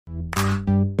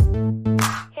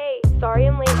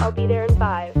I'll be there in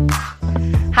 5.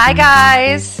 Hi,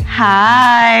 guys.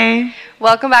 Hi.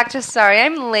 Welcome back to Sorry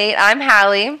I'm Late. I'm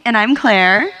Hallie. And I'm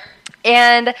Claire.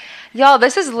 And, y'all,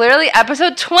 this is literally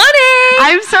episode 20.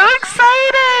 I'm so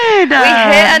excited.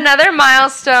 We hit another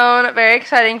milestone. Very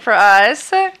exciting for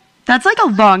us. That's like a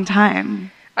long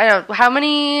time. I know. How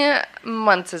many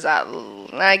months is that?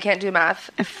 I can't do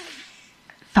math.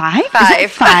 5? 5. Is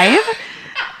it 5?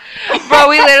 Bro,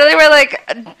 we literally were like,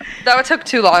 that took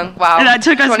too long. Wow. That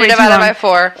took us 20 way too divided long. by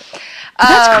 4.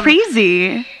 That's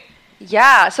crazy.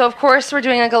 Yeah, so of course we're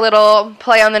doing like a little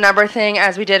play on the number thing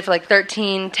as we did for like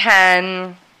 13,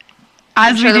 10.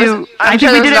 As we do. I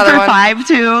think we did it for 5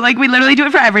 too. Like we literally do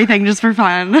it for everything just for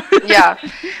fun. Yeah.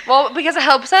 Well, because it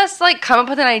helps us like come up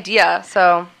with an idea,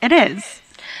 so. It is.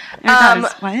 It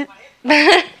does. What?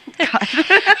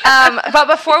 But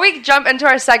before we jump into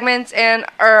our segments and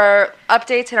our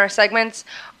updates in our segments,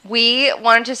 we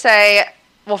wanted to say,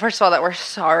 well, first of all, that we're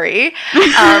sorry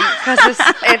because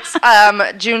it's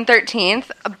June 13th,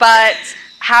 but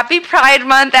happy Pride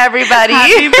Month, everybody.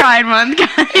 Happy Pride Month,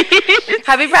 guys.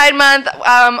 Happy Pride Month.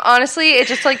 Honestly, it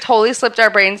just like totally slipped our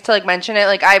brains to like mention it.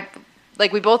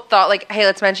 Like we both thought like, hey,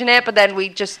 let's mention it, but then we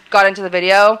just got into the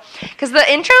video because the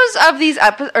intros of these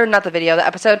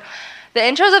the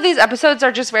intros of these episodes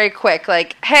are just very quick.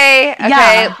 Like, hey,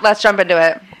 okay, let's jump into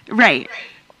it. Right.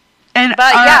 And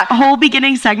our whole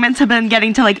beginning segments have been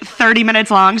getting to like 30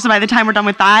 minutes long. So by the time we're done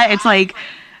with that, it's like,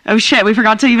 oh shit, we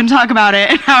forgot to even talk about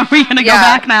it. How are we going to go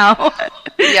back now?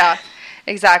 Yeah,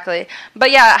 exactly.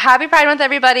 But yeah, happy Pride Month,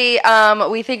 everybody.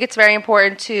 We think it's very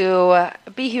important to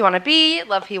be who you want to be,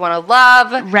 love who you want to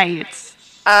love. Right.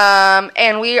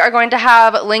 And we are going to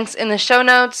have links in the show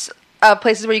notes of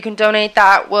places where you can donate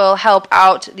that will help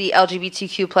out the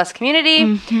LGBTQ plus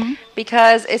community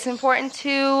because it's important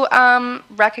to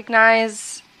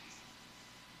recognize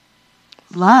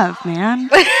love, man.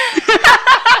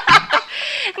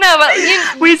 No, but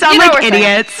we sound like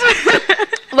idiots.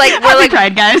 Like we're happy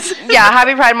Pride, guys. Yeah,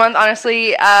 happy Pride Month.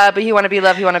 Honestly, but you want to be,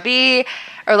 love you want to be,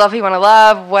 or love who you want to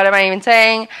love. What am I even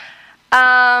saying?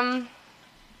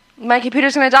 My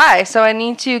computer's gonna die, so I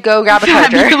need to go grab a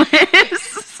charger.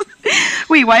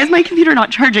 Wait, why is my computer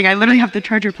not charging? I literally have the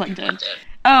charger plugged in.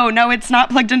 Oh, no, it's not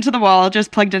plugged into the wall,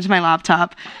 just plugged into my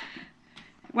laptop.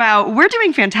 Wow, we're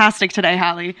doing fantastic today,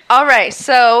 Hallie. All right,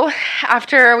 so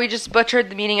after we just butchered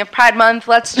the meaning of Pride Month,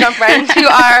 let's jump right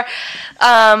into our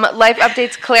life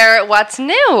updates. Claire, what's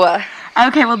new?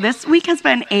 Okay, well, this week has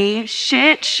been a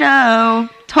shit show.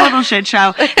 Total shit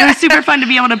show. It was super fun to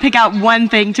be able to pick out one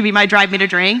thing to be my drive me to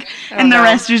drink, and the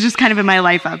rest is just kind of in my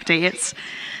life updates.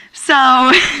 So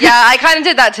yeah, I kind of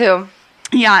did that too.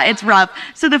 Yeah, it's rough.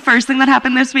 So the first thing that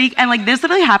happened this week, and like this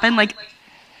literally happened like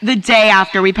the day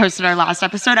after we posted our last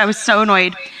episode, I was so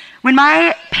annoyed. When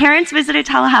my parents visited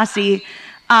Tallahassee,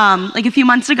 like a few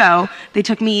months ago, they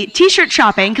took me t-shirt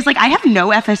shopping because like I have no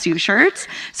FSU shirts.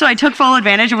 So I took full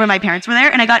advantage of when my parents were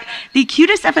there and I got the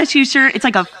cutest FSU shirt. It's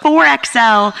like a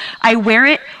 4XL. I wear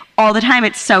it all the time.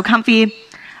 It's so comfy.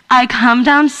 I come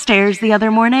downstairs the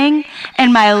other morning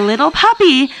and my little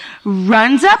puppy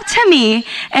runs up to me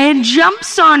and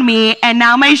jumps on me and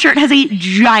now my shirt has a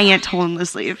giant hole in the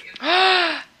sleeve.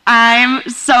 I'm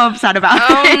so upset about it.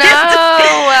 Oh, no. And,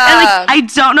 like, I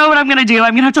don't know what I'm going to do.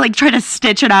 I'm going to have to, like, try to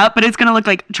stitch it up, but it's going to look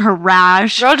like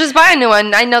trash. Girl, just buy a new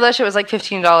one. I know that shit was, like,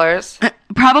 $15.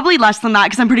 Probably less than that,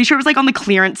 because I'm pretty sure it was, like, on the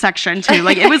clearance section, too.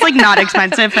 Like, it was, like, not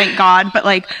expensive, thank God. But,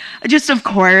 like, just of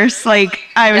course, like,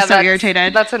 I was so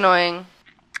irritated. That's annoying.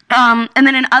 And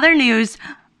then in other news,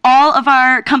 all of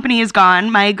our company is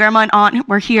gone. My grandma and aunt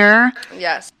were here.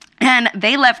 Yes. And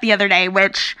they left the other day,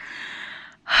 which...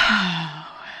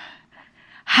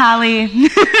 Hallie.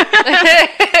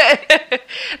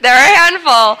 They're a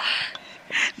handful.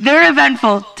 They're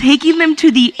eventful. Taking them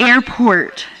to the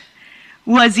airport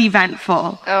was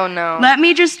eventful. Oh, no.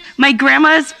 My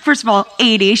grandma's, first of all,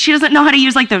 80. She doesn't know how to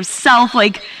use, like, those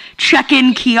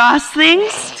check-in kiosk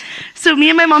things. So me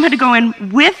and my mom had to go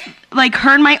in with, like,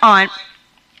 her and my aunt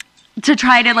to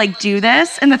try to, like, do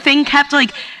this. And the thing kept,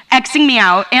 like, Xing me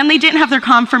out, and they didn't have their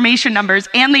confirmation numbers,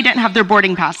 and they didn't have their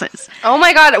boarding passes. Oh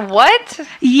my God, what?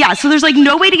 Yeah, so there's like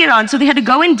no way to get on, so they had to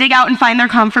go and dig out and find their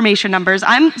confirmation numbers.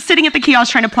 I'm sitting at the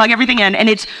kiosk trying to plug everything in, and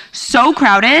it's so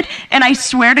crowded, and I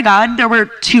swear to God, there were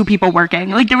 2 people working.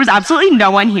 Like, there was absolutely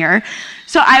no one here.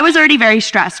 So I was already very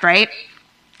stressed, right?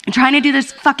 I'm trying to do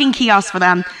this fucking kiosk for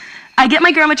them. I get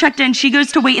my grandma checked in. She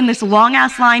goes to wait in this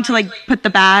long-ass line to, like, put the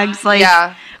bags, like,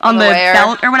 on the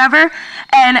belt or whatever.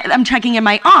 And I'm checking in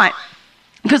my aunt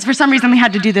because for some reason they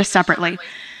had to do this separately.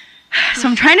 So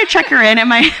I'm trying to check her in, and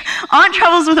my aunt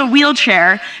travels with a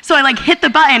wheelchair. So I like hit the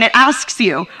button. It asks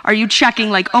you, are you checking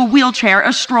like a wheelchair,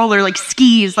 a stroller, like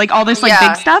skis, like all this like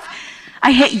big stuff?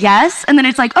 I hit yes, and then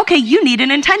it's like, okay, you need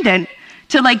an attendant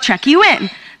to like check you in.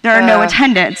 There are no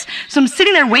attendants. So I'm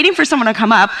sitting there waiting for someone to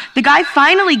come up. The guy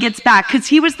finally gets back because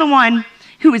he was the one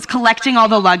who was collecting all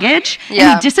the luggage.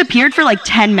 Yeah. And he disappeared for like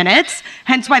 10 minutes,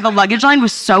 hence why the luggage line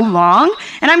was so long.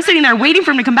 And I'm sitting there waiting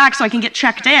for him to come back so I can get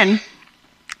checked in.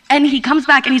 And he comes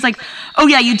back and he's like, oh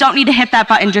yeah, you don't need to hit that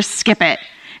button, just skip it.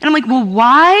 And I'm like, well,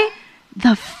 why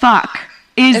the fuck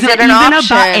is it even a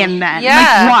button then?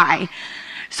 Yeah. Like, why?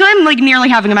 So I'm like nearly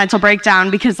having a mental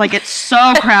breakdown because like it's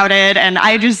so crowded, and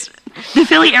the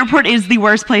Philly airport is the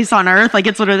worst place on earth. Like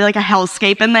it's literally like a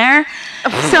hellscape in there.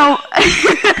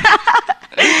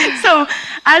 So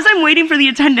as I'm waiting for the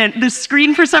attendant, the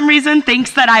screen for some reason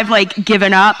thinks that I've like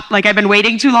given up. Like I've been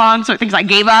waiting too long, so it thinks I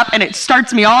gave up, and it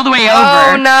starts me all the way over.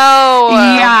 Oh no.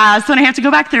 Yeah, so then I have to go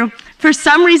back through. For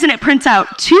some reason, it prints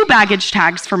out 2 baggage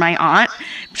tags for my aunt.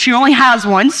 She only has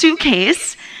 1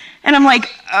 suitcase. And I'm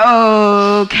like,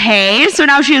 okay. So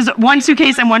now she has 1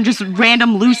 suitcase and 1 just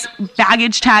random loose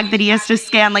baggage tag that he has to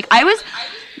scan. Like, I was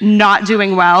not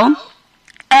doing well.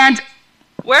 And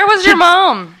where was your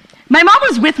mom? My mom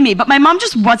was with me, but my mom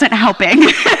just wasn't helping.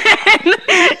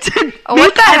 To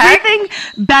make everything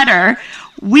better,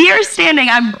 we are standing,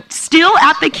 I'm still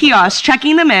at the kiosk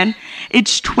checking them in.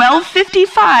 It's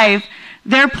 12:55.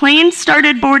 Their plane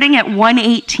started boarding at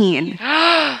 1:18.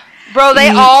 Bro, they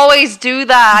always do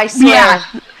that, I swear. Yeah.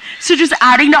 So just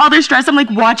adding to all their stress, I'm like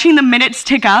watching the minutes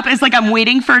tick up. It's like I'm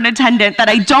waiting for an attendant that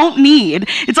I don't need.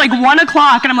 It's like 1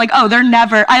 o'clock, and I'm like, oh, they're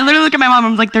never. I literally look at my mom,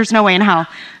 and I'm like, there's no way in hell.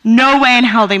 No way in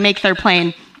hell they make their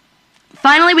plane.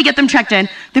 Finally, we get them checked in.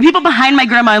 The people behind my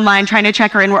grandma in line trying to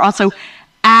check her in were also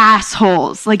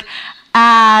assholes. Like,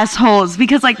 assholes.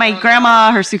 Because, like, my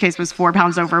grandma, her suitcase was 4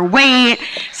 pounds overweight.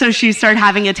 So she started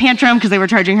having a tantrum because they were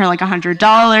charging her, like,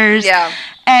 $100. Yeah.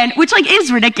 And, which, like,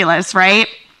 is ridiculous, right?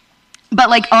 But,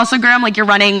 like, also, Graham, like, you're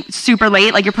running super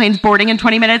late. Like, your plane's boarding in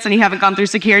 20 minutes and you haven't gone through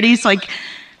security. So, like,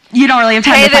 you don't really have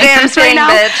time to fight this right now.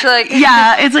 Bitch. Like,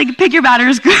 yeah, it's like, pick your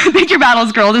battles,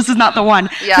 girl. This is not the one.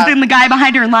 Yeah. But then the guy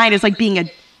behind her in line is, like, being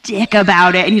a dick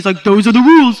about it. And he's like, those are the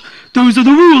rules. Those are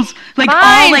the rules. Like,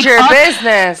 mind your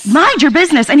business. Mind your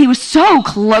business. And he was so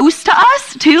close to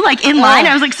us, too, like, in line.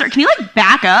 I was like, sir, can you, like,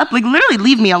 back up? Like, literally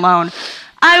leave me alone.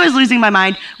 I was losing my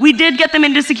mind. We did get them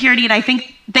into security, and I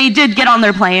think they did get on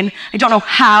their plane. I don't know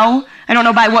how. I don't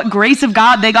know by what grace of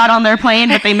God they got on their plane,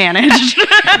 but they managed.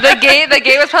 The gate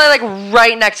was probably like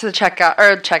right next to the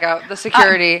checkout, the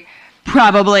security.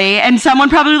 Probably. And someone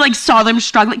probably like saw them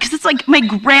struggling, because it's like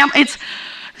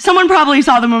someone probably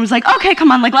saw them and was like, okay,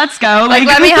 come on, like, let's go. Like,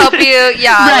 let me help you.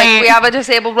 Yeah, right. Like, we have a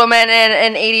disabled woman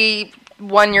and an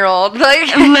 81-year-old.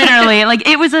 Like, literally, like,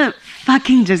 it was a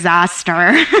fucking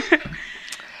disaster.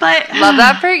 But love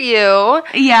that for you.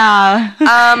 Yeah.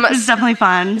 It was definitely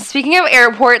fun. Speaking of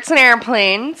airports and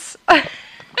airplanes.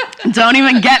 Don't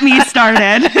even get me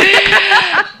started.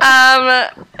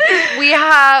 We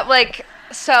have, like,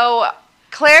 so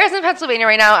Claire's in Pennsylvania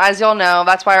right now, as you'll know.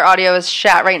 That's why our audio is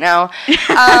shat right now.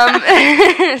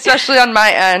 Especially on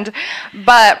my end.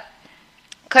 But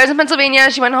Claire's in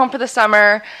Pennsylvania. She went home for the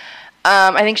summer.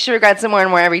 I think she regrets it more and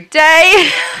more every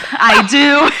day. I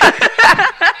do.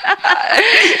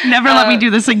 Never let me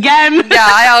do this again. Yeah,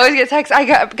 I always get texts.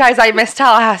 Guys, I miss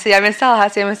Tallahassee. I miss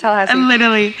Tallahassee.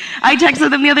 Literally. I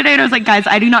texted them the other day and I was like, guys,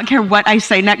 I do not care what I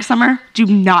say next summer. Do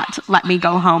not let me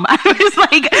go home. I was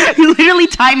like, literally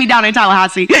tie me down in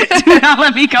Tallahassee. Do not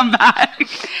let me come back.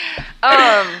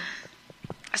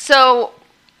 So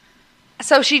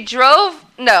she drove.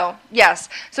 No, yes.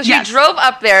 So she drove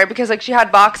up there because, like, she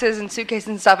had boxes and suitcases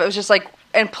and stuff. It was just, like,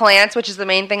 and plants, which is the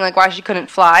main thing, like, why she couldn't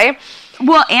fly.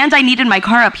 Well, and I needed my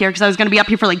car up here because I was going to be up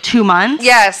here for, like, 2 months.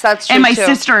 Yes, that's true, and my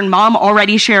sister and mom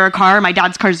already share a car. My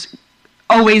dad's car's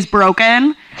always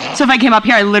broken. So if I came up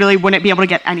here, I literally wouldn't be able to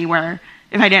get anywhere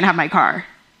if I didn't have my car.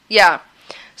 Yeah.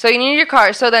 So you needed your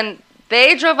car. So then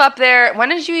they drove up there. When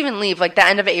did you even leave? Like, the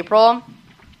end of April?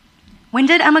 When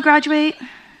did Emma graduate?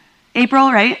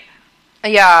 April, right?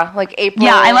 Yeah, like April.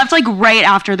 Yeah, I left, like, right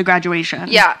after the graduation.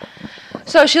 Yeah.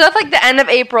 So she left, like, the end of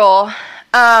April,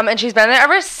 and she's been there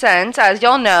ever since, as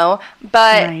y'all know,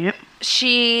 but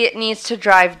she needs to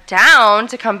drive down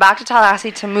to come back to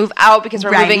Tallahassee to move out because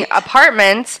we're moving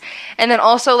apartments, and then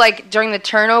also, like, during the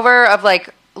turnover of, like,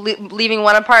 leaving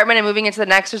one apartment and moving into the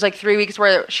next, there's, like, 3 weeks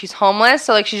where she's homeless,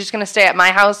 so, like, she's just going to stay at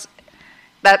my house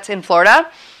that's in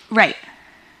Florida. Right.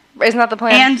 Isn't that the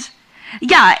plan? And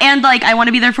Yeah, and like I want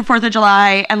to be there for 4th of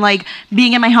July, and like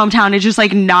being in my hometown is just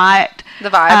like not The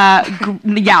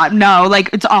vibe. yeah, no, like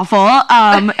it's awful.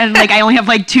 And like I only have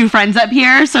like 2 friends up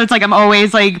here, so it's like I'm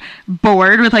always like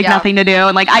bored with like nothing to do,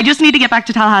 and like I just need to get back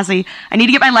to Tallahassee. I need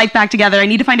to get my life back together. I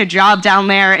need to find a job down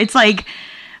there. It's like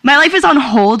my life is on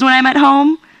hold when I'm at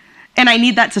home, and I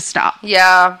need that to stop.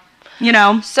 Yeah. You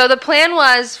know? So the plan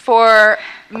was for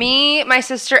me, my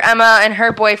sister Emma, and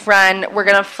her boyfriend. We're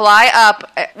going to fly up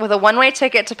with a one-way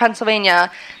ticket to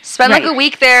Pennsylvania, spend like a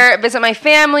week there, visit my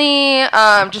family,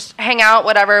 just hang out,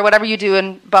 whatever you do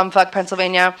in bumfuck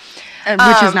Pennsylvania.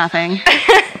 Which is nothing.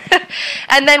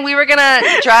 And then we were going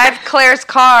to drive Claire's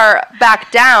car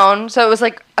back down. So it was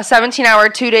like a 17-hour,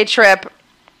 2-day trip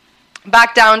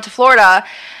back down to Florida.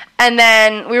 And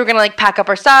then we were going to like pack up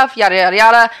our stuff, yada, yada,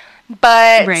 yada.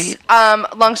 But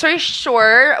long story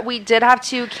short, we did have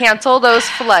to cancel those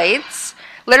flights.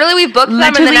 Literally, we booked them,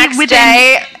 and the next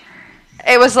day,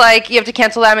 it was like, you have to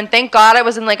cancel them. And thank God it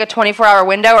was in like a 24-hour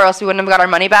window, or else we wouldn't have got our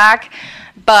money back.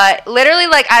 But literally,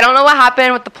 like, I don't know what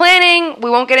happened with the planning. We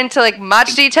won't get into like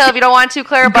much detail if you don't want to,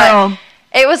 Claire. But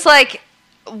it was like,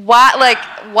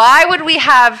 why would we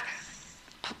have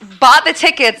bought the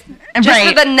tickets just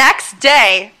for the next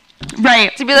day?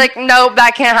 Right. To be like, no,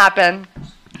 that can't happen.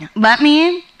 Let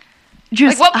me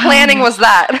just... Like, what planning was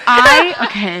that?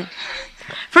 Okay.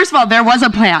 First of all, there was a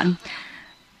plan.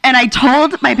 And I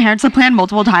told my parents the plan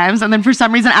multiple times, and then for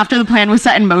some reason, after the plan was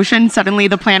set in motion, suddenly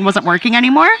the plan wasn't working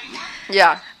anymore.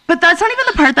 Yeah. But that's not even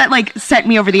the part that, like, set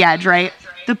me over the edge, right?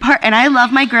 And I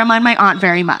love my grandma and my aunt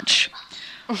very much.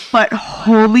 But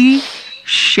holy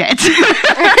shit.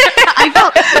 I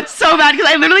felt so bad because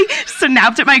I literally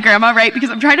snapped at my grandma, right? Because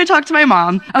I'm trying to talk to my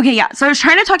mom. Okay, yeah. So I was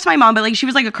trying to talk to my mom, but like she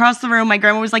was like across the room. My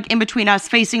grandma was like in between us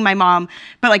facing my mom,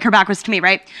 but like her back was to me,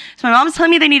 right? So my mom's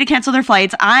telling me they need to cancel their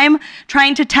flights. I'm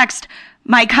trying to text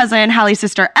my cousin, Hallie's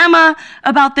sister, Emma,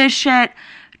 about this shit,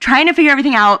 trying to figure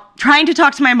everything out, trying to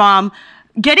talk to my mom,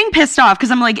 getting pissed off because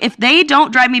I'm like, if they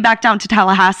don't drive me back down to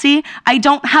Tallahassee, I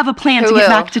don't have a plan to get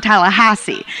back to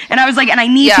Tallahassee. And I was like, and I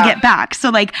need to get back. So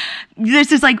like,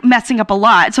 this is like messing up a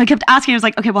lot. So I kept asking, I was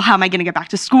like, okay, well, how am I going to get back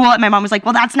to school? And my mom was like,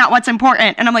 well, that's not what's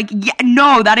important. And I'm like, yeah,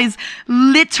 no, that is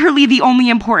literally the only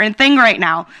important thing right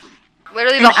now.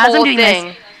 Literally the whole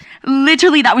thing.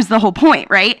 Literally, that was the whole point,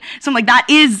 right? So I'm like, that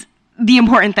is the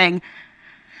important thing.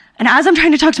 And as I'm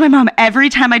trying to talk to my mom, every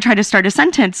time I try to start a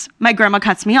sentence, my grandma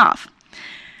cuts me off.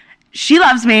 She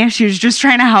loves me. She was just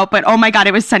trying to help, but oh my God,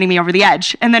 it was sending me over the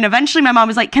edge. And then eventually my mom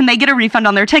was like, can they get a refund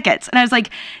on their tickets? And I was like,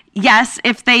 yes,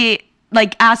 if they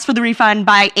like ask for the refund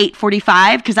by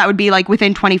 8:45, because that would be like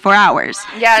within 24 hours.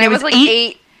 Yeah, and it was like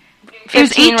 8:15 it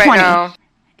was 8:20. Right now.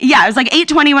 Yeah, it was like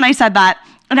 8:20 when I said that.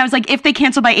 And I was like, if they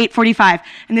cancel by 8:45.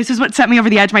 And this is what sent me over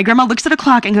the edge. My grandma looks at a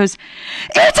clock and goes,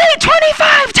 it's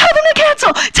 8:25. Tell them to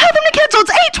cancel. Tell them to cancel.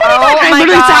 It's 8:25. Oh I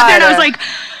literally sat there and I was like,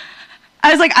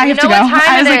 I have to go. What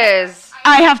time it is.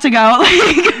 I have to go.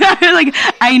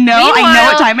 I know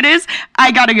what time it is.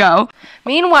 I gotta go.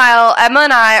 Meanwhile, Emma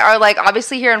and I are like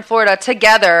obviously here in Florida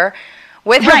together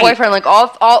with her boyfriend, like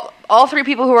all 3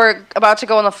 people who are about to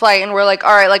go on the flight, and we're like,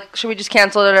 all right, like should we just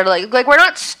cancel it? Or like we're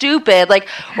not stupid. Like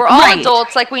we're all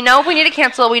adults. Like we know if we need to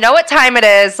cancel. We know what time it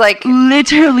is. Like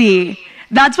literally,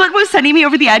 that's what was sending me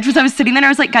over the edge. Was I was sitting there and I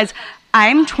was like, guys,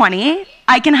 I'm 20.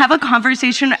 I can have a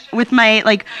conversation with my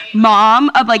like mom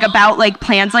of like about like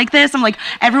plans like this. I'm like,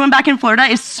 everyone back in Florida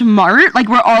is smart. Like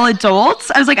we're all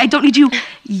adults. I was like, I don't need you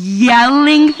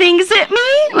yelling things at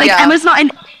me. Like Emma's not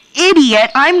an idiot.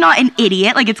 I'm not an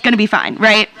idiot. Like it's gonna be fine,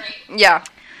 right? Yeah.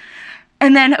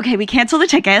 And then, okay, we canceled the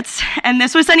tickets, and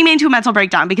this was sending me into a mental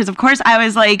breakdown because, of course, I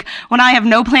was like, when I have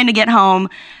no plan to get home,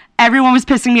 everyone was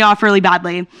pissing me off really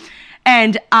badly.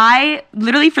 And I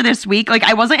literally for this week, like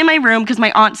I wasn't in my room because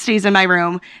my aunt stays in my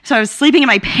room. So I was sleeping in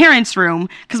my parents' room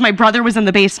because my brother was in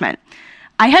the basement.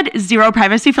 I had zero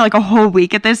privacy for like a whole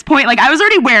week at this point. Like I was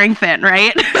already wearing thin,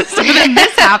 right? So then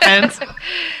this happens.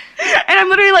 And I'm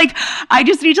literally like, I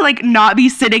just need to like not be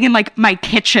sitting in like my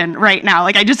kitchen right now.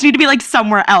 Like I just need to be like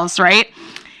somewhere else, right?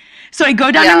 So I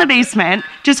go down in the basement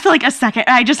just for like a second.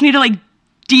 I just need to like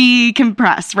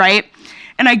decompress, right?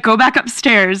 And I go back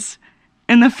upstairs.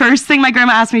 And the first thing my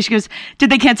grandma asked me, she goes, did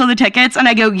they cancel the tickets? And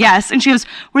I go, yes. And she goes,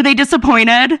 were they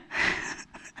disappointed?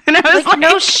 And I was like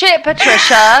no shit,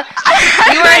 Patricia.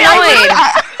 You were annoyed.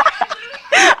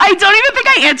 I don't even think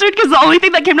I answered because the only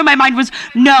thing that came to my mind was,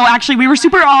 no, actually, we were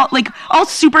all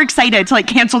super excited to like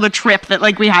cancel the trip that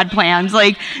like we had planned.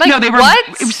 Like no, they were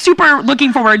super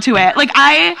looking forward to it. Like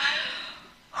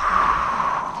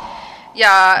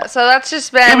yeah, so that's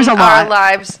just been our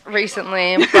lives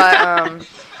recently. But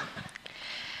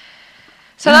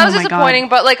So that was Oh my God. disappointing,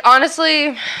 but like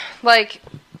honestly, like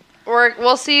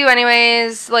we'll see you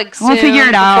anyways. Like soon, We'll figure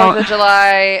it the out. 4th of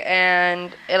July,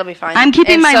 and it'll be fine. I'm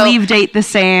keeping And my so- leave date the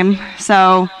same,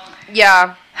 so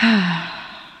Yeah.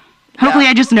 hopefully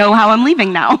I just know how I'm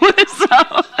leaving now. so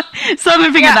I'm gonna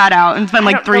figure Yeah. that out. It's been I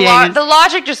like don't- 3 the days. The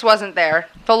logic just wasn't there.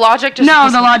 The logic just No,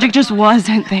 wasn't the logic just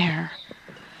wasn't there.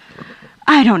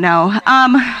 I don't know.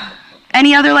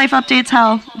 Any other life updates,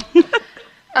 Hal?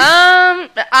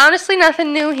 Honestly,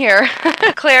 nothing new here.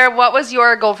 Claire, what was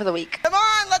your goal for the week? Come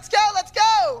on, let's go, let's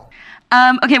go.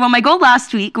 Okay, well, my goal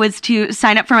last week was to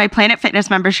sign up for my Planet Fitness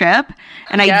membership,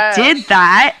 and Yes. I did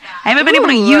that. I haven't been able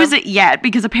to Ooh. use it yet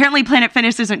because apparently Planet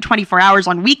Fitness isn't 24 hours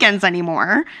on weekends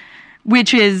anymore,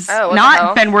 which is Oh, what the not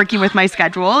hell? been working with my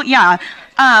schedule. Yeah.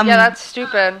 Yeah, that's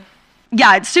stupid.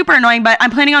 Yeah, it's super annoying, but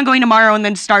I'm planning on going tomorrow and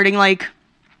then starting like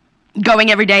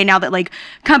going every day now that like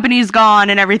company's gone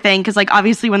and everything, because like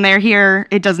obviously when they're here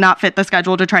it does not fit the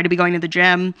schedule to try to be going to the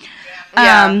gym.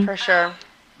 Yeah, for sure.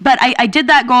 But I did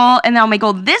that goal, and now my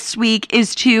goal this week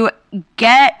is to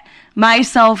get my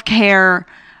self-care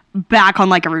back on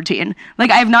like a routine.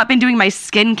 Like I have not been doing my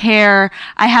skincare.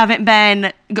 I haven't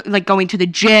been like going to the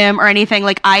gym or anything.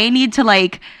 Like I need to I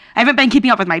haven't been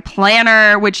keeping up with my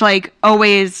planner, which like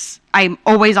I'm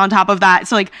always on top of that.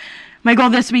 So like my goal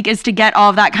this week is to get all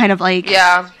of that kind of like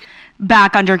Yeah.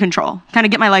 back under control. Kind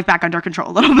of get my life back under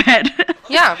control a little bit.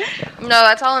 Yeah. No,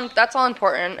 that's all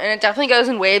important, and it definitely goes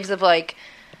in waves of like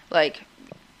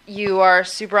you are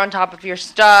super on top of your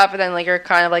stuff, and then like you're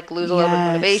kind of like lose a little bit of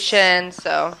Yes. motivation.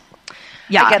 So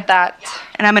Yeah. I get that.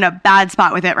 And I'm in a bad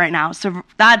spot with it right now. So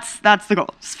that's the goal.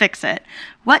 Just fix it.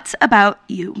 What about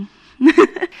you?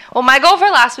 Well, my goal for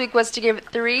last week was to give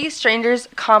 3 strangers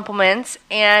compliments,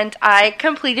 and I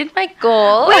completed my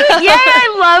goal. Yay,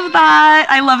 I love that.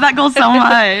 I love that goal so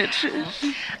much.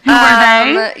 Who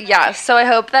were they? Yeah, so I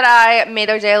hope that I made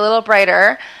their day a little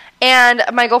brighter. And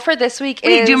my goal for this week is...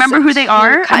 Wait, do you remember who they to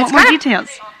are? I kind- want more kind of-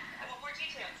 details.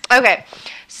 Okay,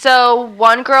 so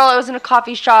one girl, I was in a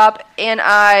coffee shop, and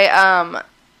I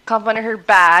complimented her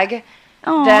bag.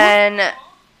 Aw. Then...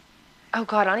 Oh,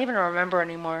 God, I don't even remember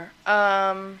anymore.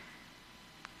 I'm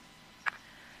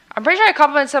pretty sure I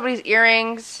complimented somebody's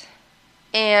earrings,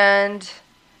 and...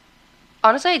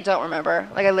 Honestly, I don't remember.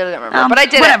 Like, I literally don't remember. But I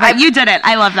did whatever. it. You did it.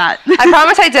 I love that. I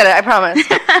promise I did it. I promise.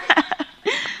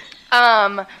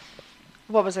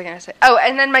 What was I going to say? Oh,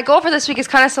 and then my goal for this week is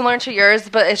kind of similar to yours,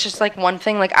 but it's just like one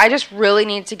thing. Like, I just really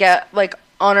need to get like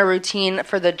on a routine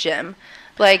for the gym.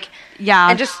 Like, Yeah.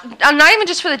 and just, I'm not even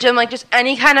just for the gym, like just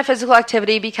any kind of physical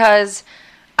activity, because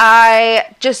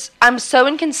I'm so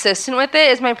inconsistent with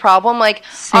it is my problem. Like,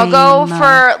 I'll go Same.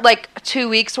 for like 2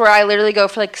 weeks where I literally go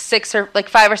for like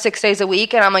 5 or 6 days a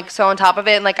week, and I'm like so on top of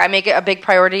it, and like I make it a big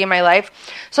priority in my life.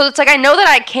 So it's like I know that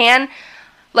I can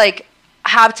like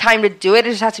have time to do it.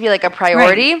 It just has to be like a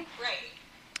priority. Right.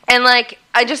 And like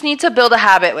I just need to build a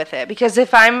habit with it, because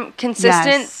if I'm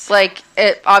consistent, Yes. like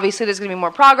it obviously there's gonna be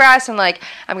more progress, and like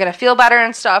I'm gonna feel better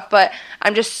and stuff. But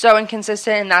I'm just so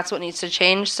inconsistent, and that's what needs to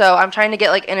change. So I'm trying to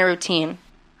get like in a routine.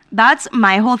 That's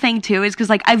my whole thing too, is because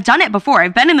like I've done it before.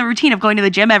 I've been in the routine of going to the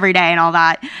gym every day and all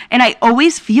that, and I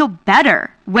always feel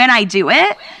better when I do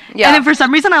it. Yeah. And then for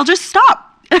some reason I'll just stop.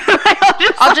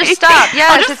 I'll just stop. Yeah,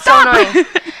 I'll it's just just so annoying.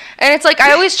 And it's like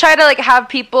I always try to like have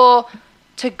people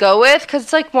to go with, because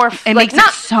it's like more It like makes not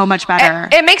it so much better.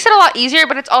 it makes it a lot easier,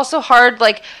 but it's also hard.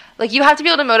 Like you have to be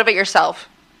able to motivate yourself.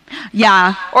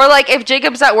 Yeah. Or like if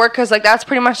Jacob's at work, because like that's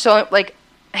pretty much the only, like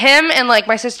him and like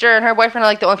my sister and her boyfriend are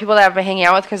like the only people that I've been hanging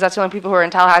out with, because that's the only people who are in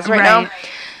Tallahassee right now. Right.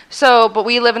 So, but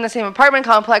we live in the same apartment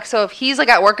complex. So if he's like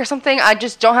at work or something, I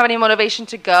just don't have any motivation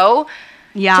to go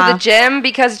Yeah. to the gym,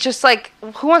 because it's just like,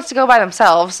 who wants to go by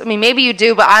themselves? I mean, maybe you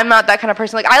do, but I'm not that kind of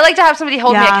person. Like I like to have somebody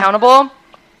hold me Yeah. accountable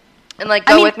and like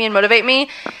go I mean- with me and motivate me.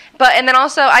 But and then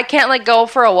also I can't like go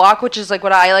for a walk, which is like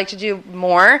what I like to do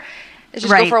more. Is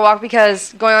just go Right. for a walk,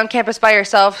 because going on campus by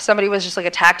yourself, somebody was just like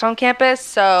attacked on campus.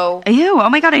 So Ew, oh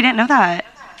my god, I didn't know that.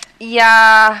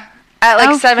 yeah, at like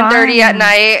Oh, 7:30 at fun.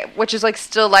 night, which is like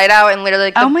still light out, and literally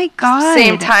like Oh my God.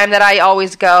 same time that I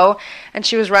always go. And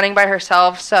she was running by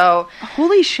herself. So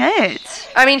Holy shit.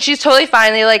 I mean, she's totally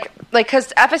fine. They like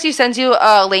because FSU sends you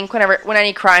a link when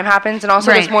any crime happens. And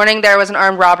also this Right. morning there was an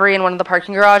armed robbery in one of the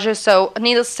parking garages. So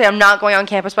needless to say, I'm not going on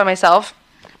campus by myself.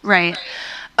 Right.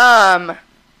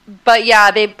 But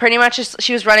yeah, they pretty much just,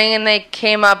 she was running, and they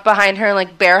came up behind her and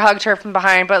like bear hugged her from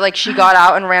behind. But like she got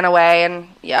out and ran away, and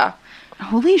yeah,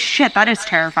 Holy shit, that is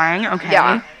terrifying. Okay.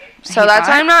 yeah. So hate that's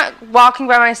why that. I'm not walking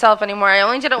by myself anymore. I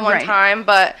only did it one Right. time,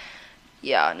 but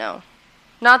yeah, no,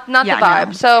 not Yeah, the vibe.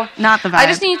 no. So Not the I vibe.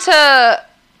 just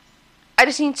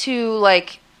need to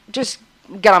like just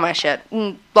get on my shit.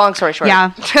 Long story short.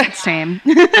 Yeah, same.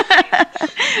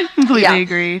 Completely Yeah.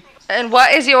 agree. And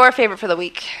what is your favorite for the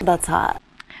week? That's hot.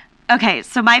 Okay,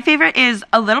 so my favorite is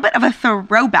a little bit of a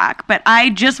throwback, but I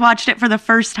just watched it for the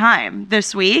first time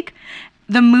this week.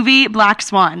 The movie Black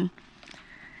Swan.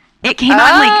 It came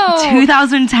out in like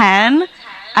 2010.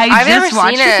 I've just never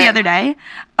watched seen it the it. other day.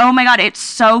 Oh my god, it's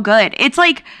so good. It's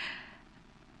like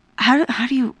how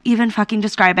do you even fucking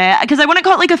describe it? Because I wouldn't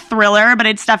call it like a thriller, but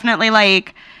it's definitely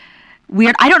like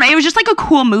weird. I don't know. It was just like a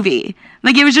cool movie.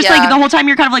 Like it was just Yeah. like the whole time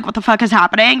you're kind of like, what the fuck is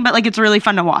happening? But like it's really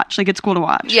fun to watch. Like it's cool to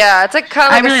watch. Yeah, it's like kind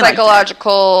of I like really a liked it.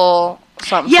 psychological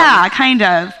something. Yeah, kind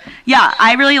of. Yeah,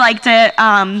 I really liked it.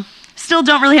 Still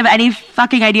don't really have any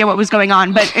fucking idea what was going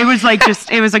on, but it was like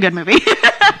just, it was a good movie.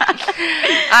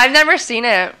 I've never seen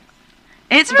it.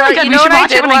 It's really But good. you We know should what I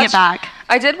watch it did when I watch? get back.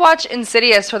 I did watch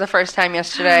Insidious for the first time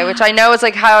yesterday, which I know is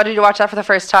like, how did you watch that for the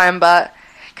first time? But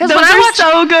because Those when I are watch,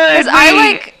 so good.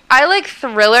 because I like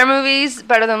thriller movies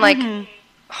better than like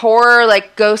horror,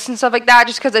 like ghosts and stuff like that.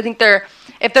 Just because I think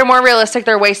if they're more realistic,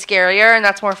 they're way scarier, and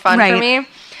that's more fun for Right. me.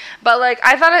 But like,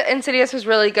 I thought Insidious was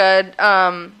really good.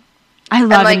 I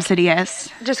love like- Insidious.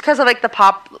 Just because of like the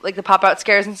pop out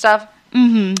scares and stuff.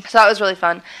 Mm-hmm. So that was really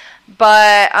fun.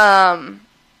 But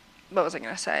what was I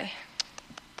gonna say?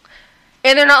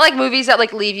 And they're not like movies that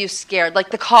like leave you scared. Like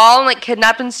The Call and like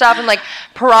Kidnapped and stuff and like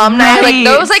Prom Night. Right. Like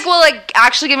those like will like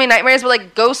actually give me nightmares. But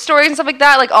like ghost stories and stuff like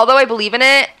that. Like although I believe in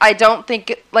it, I don't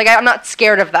think like I'm not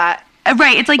scared of that.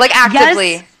 Right, it's like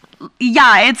actively. yes,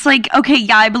 yeah, it's like, okay,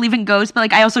 yeah, I believe in ghosts, but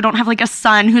like I also don't have like a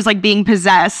son who's like being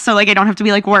possessed, so like I don't have to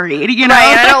be like worried, you know? Right.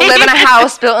 And I don't live in a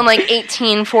house built in like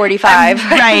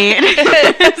 1845. Right.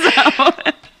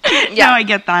 So, Yeah. no, I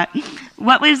get that.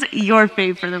 What was your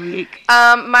fave for the week?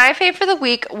 My fave for the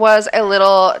week was a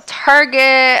little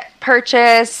Target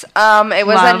purchase. It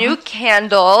was Love. a new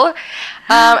candle.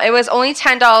 It was only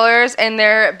 $10, and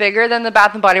they're bigger than the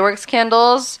Bath and Body Works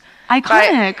candles.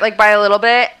 Iconic. By a little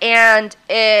bit, and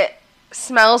it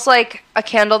smells like a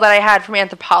candle that I had from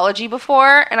Anthropology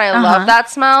before, and I love that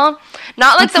smell.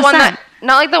 Not like What's the the one scent?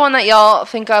 not like the one that y'all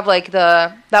think of, like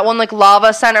that one like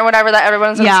lava scent or whatever that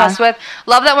everyone's Yeah. obsessed with.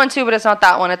 Love that one too, but it's not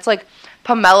that one. It's like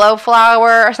pomelo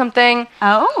flower or something.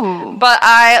 Oh. But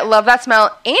I love that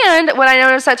smell. And what I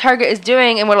noticed that Target is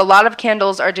doing, and what a lot of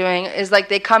candles are doing, is like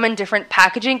they come in different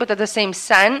packaging, but they're the same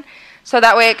scent. So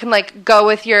that way it can like go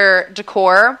with your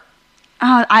decor.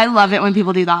 Oh, I love it when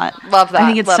people do that. Love that. I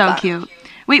think it's Love so that. cute.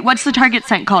 Wait, what's the Target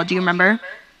scent called? Do you remember?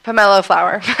 Pomelo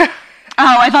flower.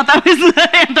 Oh, I thought that was the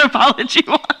Anthropology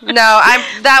one. No,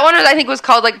 that one I think was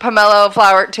called like pomelo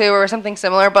flower too, or something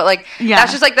similar. But like Yeah.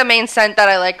 that's just like the main scent that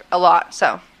I like a lot.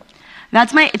 So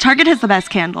Target has the best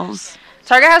candles.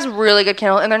 Target has really good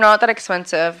candles, and they're not that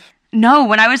expensive. No,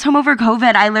 when I was home over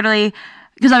COVID, I literally,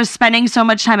 because I was spending so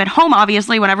much time at home,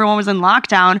 obviously, when everyone was in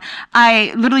lockdown,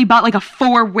 I literally bought like a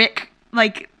 4-wick,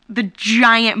 like the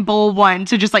giant bowl one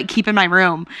to just like keep in my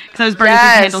room because I was burning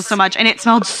Yes. through candles so much, and it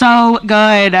smelled so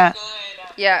good.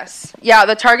 Yes. Yeah,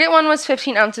 the Target one was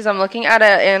 15 ounces. I'm looking at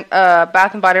a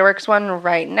Bath and Body Works one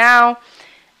right now,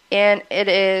 and it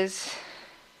is.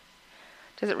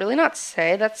 Does it really not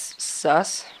say? That's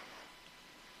sus.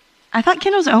 I thought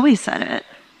candles always said it.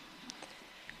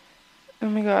 Oh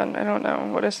my god, I don't know.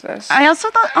 What is this? I also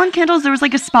thought on candles there was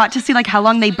like a spot to see like how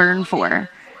long they burn for,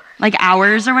 like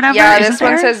hours or whatever. Yeah, Isn't this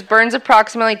one there? says burns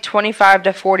approximately 25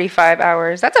 to 45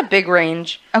 hours. That's a big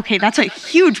range. Okay, that's a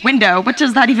huge window. What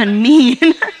does that even mean?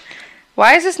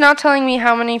 Why is this not telling me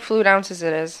how many fluid ounces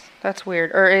it is? That's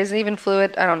weird. Or is it even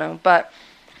fluid? I don't know. But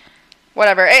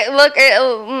whatever.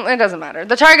 It doesn't matter.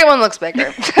 The Target one looks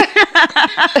bigger.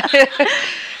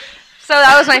 So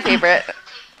that was my favorite.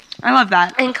 I love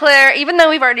that. And Claire, even though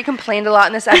we've already complained a lot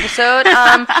in this episode,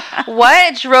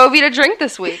 what drove you to drink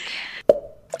this week?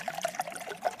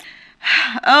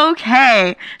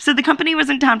 Okay, so the company was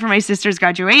in town for my sister's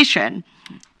graduation.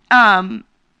 And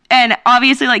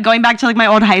obviously, like, going back to, like, my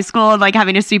old high school and, like,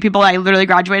 having to see people I literally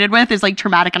graduated with is, like,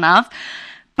 traumatic enough.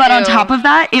 But on Ew. top of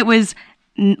that, it was,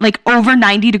 like, over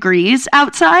 90 degrees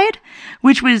outside,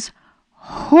 which was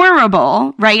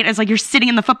horrible, right? It's like you're sitting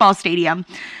in the football stadium.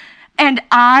 And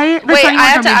that's Wait, not even I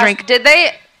have from to the ask, drink.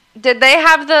 did they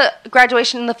have the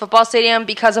graduation in the football stadium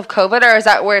because of COVID, or is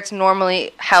that where it's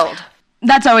normally held?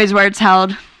 That's always where it's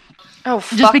held. Oh,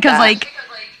 fuck Just because, that. like,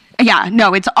 yeah,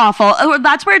 no, it's awful. Or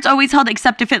that's where it's always held,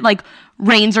 except if it, like,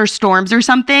 rains or storms or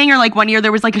something. Or, like, one year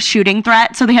there was, like, a shooting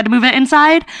threat, so they had to move it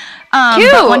inside.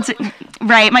 Cute. But once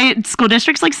right, my school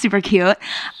district's, like, super cute.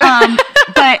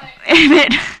 But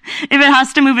if it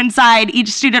has to move inside, each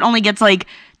student only gets, like,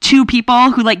 2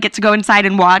 people who, like, get to go inside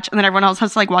and watch, and then everyone else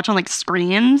has to, like, watch on, like,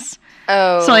 screens.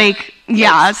 Oh. So like,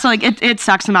 yeah, so like it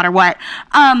sucks no matter what.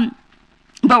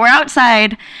 But we're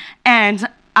outside, and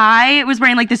I was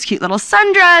wearing like this cute little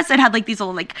sundress. It had like these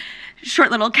little like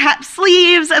short little cap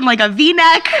sleeves and like a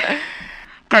V-neck.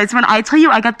 Guys, when I tell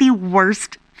you I got the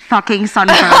worst fucking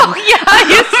sunburn. Oh yeah,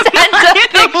 you sent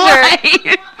a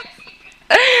picture.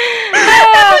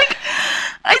 Like,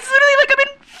 I literally like I'm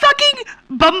in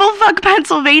fucking Bumblefuck,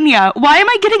 Pennsylvania. Why am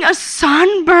I getting a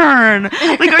sunburn?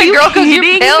 Like, are you Girl, 'cause kidding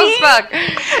you're pale me? as fuck.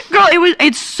 Girl,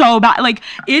 it's so bad. Like,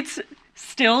 it's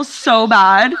still so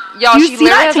bad. Y'all, You she see literally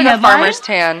that has like a tan farmer's line?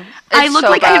 tan. It's I look so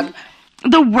like I bad. have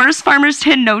the worst farmer's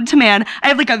tan known to man. I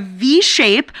have like a V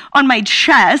shape on my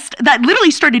chest that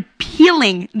literally started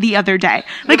peeling the other day.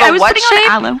 Like, Like a I was what putting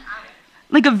shape? on aloe.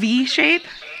 Like a V shape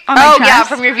on my Oh chest. yeah,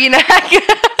 from your V-neck.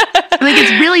 Like,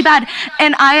 it's really bad.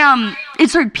 And it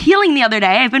started peeling the other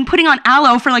day. I've been putting on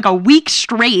aloe for like a week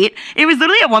straight. It was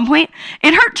literally at one point,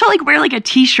 it hurt to like wear like a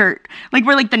t-shirt, like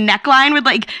where like the neckline would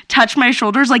like touch my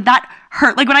shoulders. Like that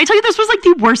hurt. Like when I tell you this was like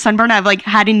the worst sunburn I've like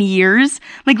had in years,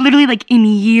 like literally like in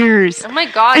years. Oh my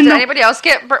god, And did the- anybody else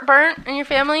get burnt in your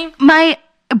family? My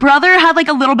brother had like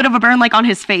a little bit of a burn like on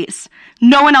his face.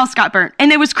 No one else got burnt.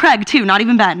 And it was Craig too, not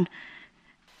even Ben.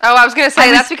 Oh, I was gonna say, I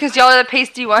was- that's because y'all are the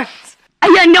pasty ones.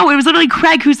 Yeah, no, it was literally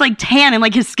Craig who's like tan and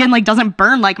like his skin like doesn't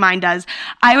burn like mine does.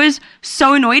 I was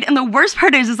so annoyed. And the worst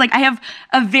part is like I have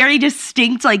a very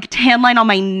distinct like tan line on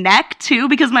my neck too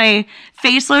because my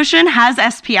face lotion has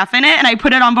SPF in it and I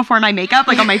put it on before my makeup,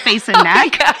 like on my face and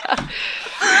neck.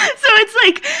 So it's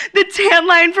like the tan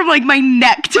line from like my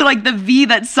neck to like the V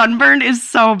that's sunburned is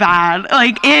so bad.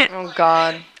 Like Oh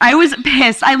god. I was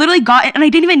pissed. I literally got it and I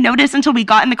didn't even notice until we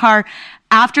got in the car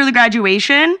after the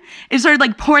graduation. It started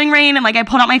like pouring rain and like I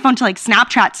pulled out my phone to like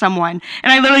Snapchat someone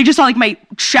and I literally just saw like my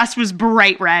chest was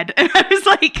bright red and I was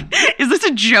like, is this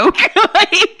a joke?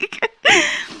 Like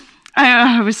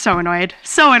I was so annoyed.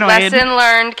 So annoyed. Lesson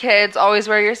learned, kids. Always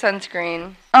wear your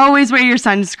sunscreen. Always wear your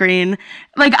sunscreen.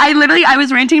 Like I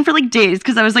was ranting for like days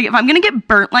because I was like, if I'm gonna get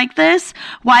burnt like this,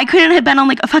 why couldn't it have been on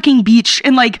like a fucking beach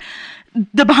in like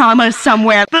the Bahamas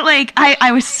somewhere? But like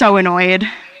I was so annoyed.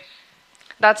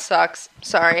 That sucks.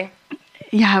 Sorry.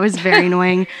 Yeah, it was very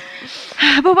annoying.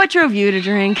 But what drove you to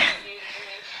drink?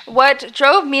 What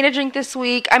drove me to drink this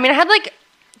week? I mean, I had like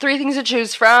 3 things to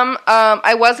choose from.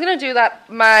 I was gonna do that.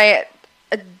 My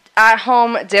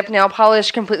at-home dip nail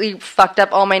polish completely fucked up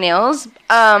all my nails.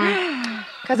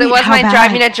 Because it Wait, was how my bad?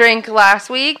 drive me to drink last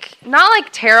week. Not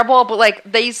like terrible, but like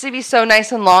they used to be so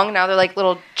nice and long. Now they're like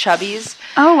little chubbies.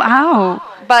 Oh, ow.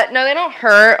 But no, they don't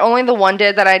hurt. Only the one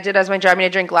did that I did as my drive me to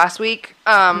drink last week.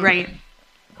 Right.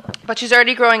 But she's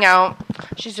already growing out.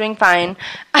 She's doing fine.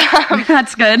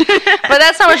 That's good. But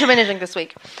that's not what drove me to drink this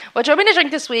week. What drove me to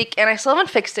drink this week, and I still haven't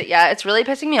fixed it yet, it's really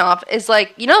pissing me off, is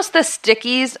like, you know the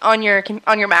stickies on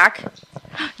your Mac?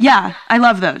 Yeah, I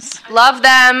love those. Love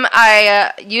them.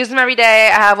 I use them every day.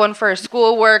 I have one for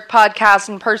school, work, podcast,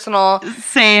 and personal.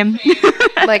 Same.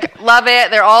 Like, love it.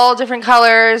 They're all different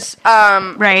colors.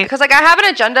 Right. Because, like, I have an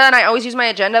agenda, and I always use my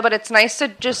agenda, but it's nice to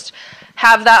just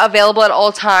have that available at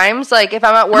all times. Like, if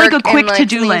I'm at work Like a quick and, like,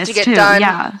 to-do something list to get too. done.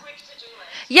 Yeah.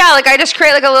 Yeah, like I just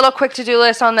create like a little quick to-do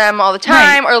list on them all the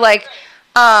time, Right. or like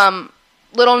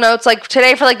little notes. Like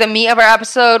today for like the meat of our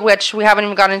episode, which we haven't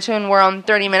even gotten into, and we're on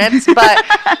 30 minutes. But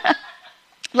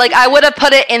like I would have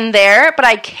put it in there, but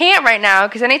I can't right now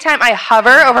because anytime I hover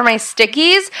over my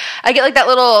stickies, I get like that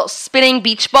little spinning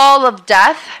beach ball of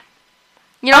death.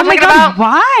 You know Oh what my I'm talking god, about?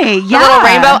 why? The Yeah. little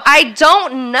rainbow. I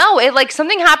don't know. It like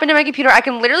something happened to my computer. I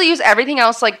can literally use everything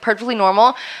else like perfectly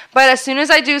normal, but as soon as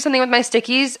I do something with my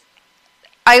stickies,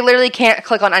 I literally can't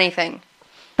click on anything.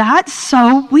 That's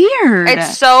so weird.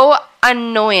 It's so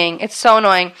annoying. It's so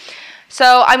annoying.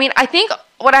 So, I mean, I think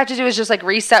what I have to do is just like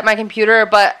reset my computer,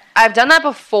 but I've done that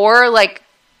before, like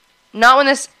not when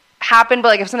this happened, but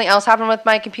like if something else happened with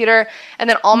my computer, and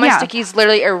then all my Yeah. stickies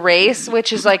literally erase,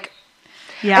 which is like,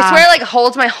 yeah. I swear, like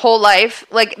holds my whole life.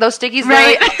 Like those stickies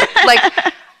Right. literally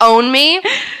like own me. And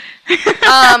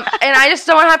I just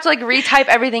don't want to have to like retype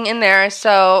everything in there.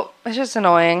 So it's just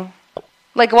annoying.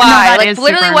 Like why? that Like is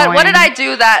literally, super what did annoying. I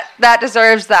do that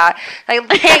deserves that? I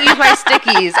can't use my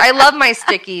stickies. I love my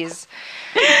stickies.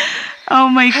 Oh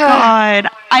my god.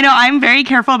 I know I'm very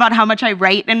careful about how much I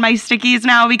write in my stickies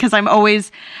now because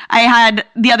I had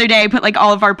the other day I put like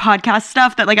all of our podcast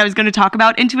stuff that like I was going to talk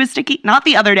about into a sticky. Not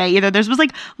the other day either. This was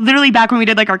like literally back when we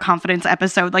did like our confidence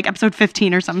episode, like episode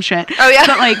 15 or some shit. Oh yeah.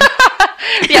 But like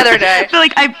The other day. but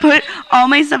like I put all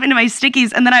my stuff into my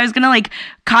stickies and then I was going to like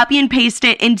copy and paste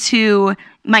it into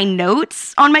my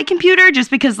notes on my computer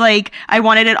just because like I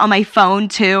wanted it on my phone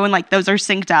too and like those are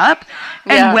synced up.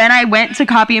 And Yeah. when I went to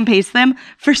copy and paste them,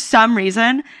 for some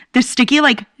reason, the sticky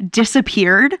like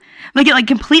disappeared. Like it like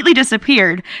completely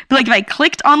disappeared. But like if I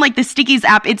clicked on like the Stickies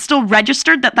app, it still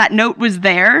registered that note was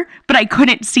there, but I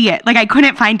couldn't see it. Like I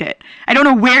couldn't find it. I don't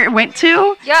know where it went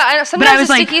to. Yeah, I know. Sometimes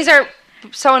the Stickies are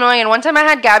so annoying. And one time I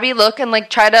had Gabby look and like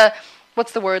try to,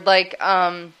 what's the word, like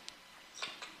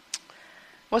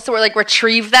like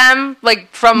retrieve them like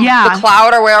from the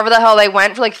cloud or wherever the hell they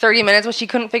went for like 30 minutes, but she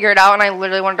couldn't figure it out, and I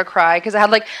literally wanted to cry because I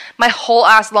had like my whole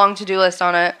ass long to-do list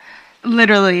on it.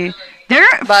 Literally.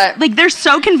 They're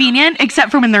so convenient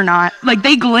except for when they're not. Like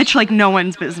they glitch like no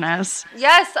one's business.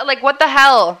 Yes, like what the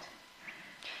hell?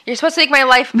 You're supposed to make my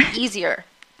life easier.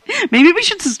 Maybe we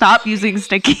should stop using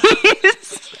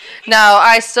Stickies. No,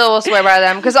 I still will swear by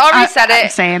them because I'll reset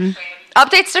it. Same.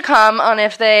 Updates to come on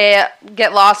if they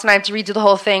get lost and I have to redo the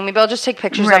whole thing. Maybe I'll just take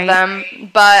pictures of them.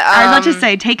 But I was about to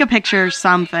say, take a picture or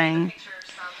something.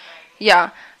 Yeah,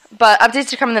 but updates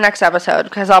to come in the next episode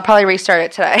because I'll probably restart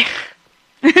it today.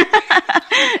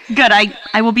 Good.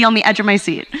 I will be on the edge of my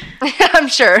seat. I'm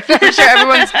sure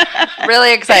everyone's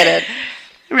really excited.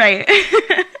 Right.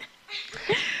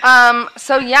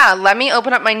 So yeah, let me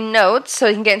open up my notes so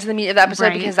we can get into the meat of the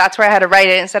episode because that's where I had to write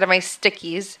it instead of my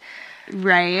Stickies.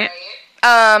 Right.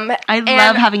 I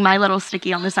love having my little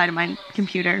sticky on the side of my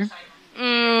computer.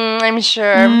 I'm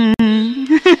sure.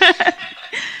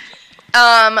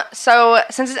 So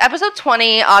since it's episode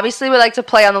 20, obviously we like to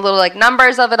play on the little like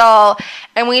numbers of it all,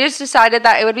 and we just decided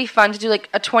that it would be fun to do like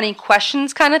a 20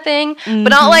 questions kind of thing, but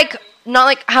not like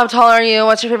how tall are you,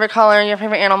 what's your favorite color, your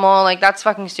favorite animal, like that's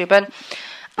fucking stupid.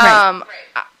 Right.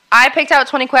 I picked out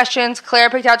 20 questions.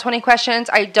 Claire picked out 20 questions.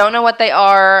 I don't know what they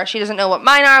are. She doesn't know what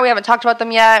mine are. We haven't talked about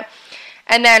them yet.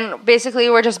 And then basically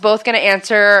we're just both going to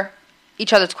answer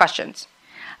each other's questions.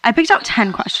 I picked out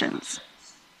 10 questions.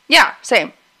 Yeah,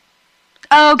 same.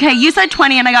 Okay, you said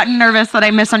 20 and I got nervous that I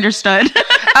misunderstood.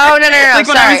 Oh, no, like sorry.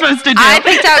 what I was supposed to do. I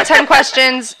picked out 10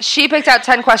 questions. She picked out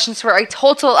 10 questions for a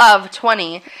total of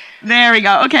 20. There we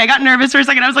go. Okay, I got nervous for a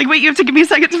second. I was like, wait, you have to give me a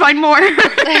second to find more. Yeah,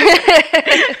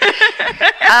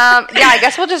 I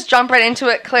guess we'll just jump right into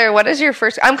it. Claire, what is your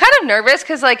first... I'm kind of nervous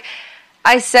because, like,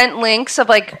 I sent links of,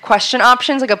 like, question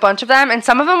options, like, a bunch of them, and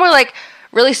some of them were, like,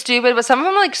 really stupid, but some of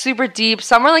them were, like, super deep.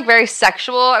 Some were, like, very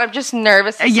sexual, and I'm just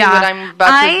nervous to see what I'm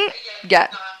about to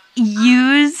get.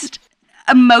 Used...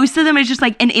 most of them is just,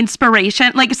 like, an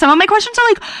inspiration. Like, some of my questions are,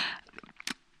 like...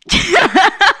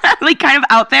 like kind of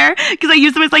out there because I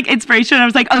used them as like inspiration. I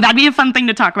was like, oh, that'd be a fun thing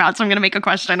to talk about, so I'm gonna make a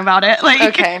question about it. Like,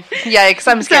 okay, yikes,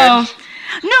 I'm scared. So,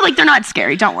 no, like they're not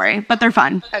scary, don't worry, but they're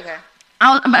fun. Okay,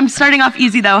 I'm starting off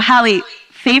easy though. Hallie,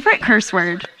 favorite curse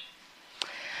word?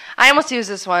 I almost used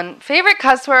this one. Favorite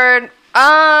cuss word?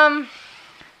 I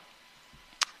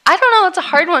don't know. That's a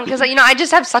hard one because I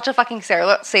just have such a fucking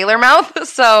sailor mouth.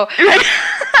 So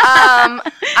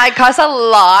I cuss a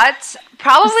lot.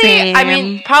 Probably,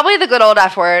 Same. Probably the good old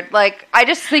F word. Like, I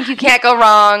just think you can't go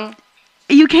wrong.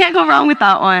 You can't go wrong with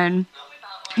that one.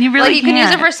 You really you can use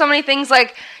it for so many things.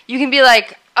 Like, you can be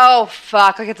like, oh,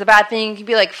 fuck, like, it's a bad thing. You can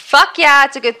be like, fuck yeah,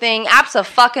 it's a good thing.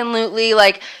 Abso-fucking-lutely.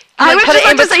 Like, I was just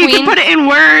about to say, you can put it in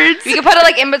words. You can put it,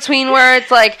 like, in between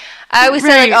words. Like, I always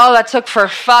say, like, oh, that took for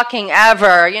fucking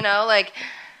ever. Like...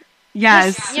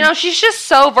 Yes. She's just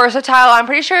so versatile. I'm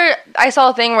pretty sure I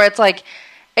saw a thing where it's, like...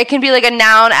 It can be like a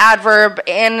noun, adverb,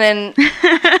 and an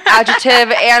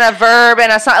adjective, and a verb,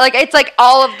 and a like it's like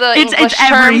all of the English it's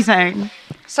terms. Everything.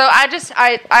 So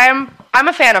I'm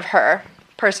a fan of her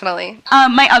personally.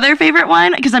 My other favorite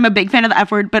one, because I'm a big fan of the F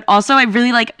word, but also I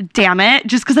really like damn it,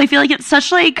 just because I feel like it's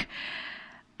such like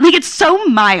it's so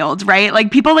mild, right?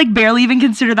 Like people like barely even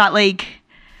consider that like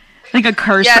a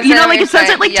curse. Yes, like it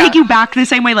doesn't like take you back the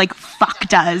same way like fuck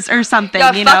does or something.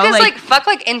 Yeah, fuck is like fuck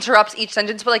like interrupts each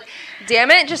sentence, but like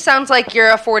damn it just sounds like you're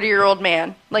a 40-year-old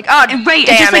man. Like, oh, right,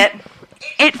 damn it. Like,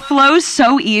 it flows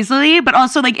so easily, but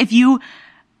also like if you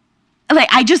like,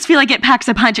 I just feel like it packs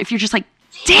a punch if you're just like,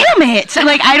 damn it.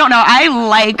 Like, I don't know. I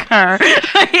like her.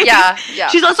 Yeah.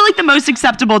 She's also like the most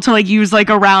acceptable to like use like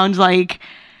around like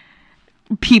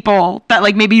people that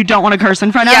like maybe you don't want to curse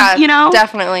in front of,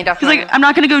 definitely like I'm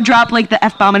not gonna go drop like the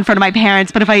F-bomb in front of my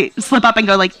parents, but if I slip up and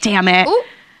go like damn it,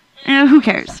 who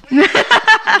cares?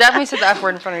 Definitely said the F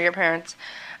word in front of your parents.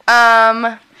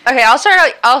 Okay,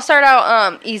 I'll start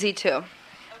out easy too.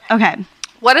 Okay,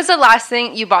 what is the last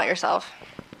thing you bought yourself?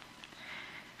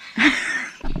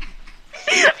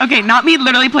 Okay, not me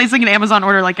literally placing an Amazon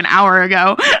order like an hour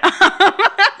ago.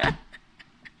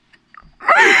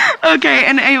 Okay,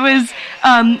 and it was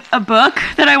a book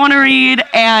that I want to read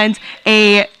and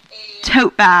a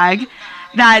tote bag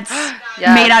that's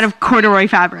made out of corduroy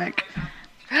fabric.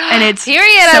 And it's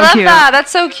period. So I love cute. that.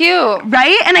 That's so cute.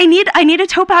 Right? And I need a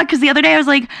tote bag because the other day I was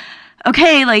like,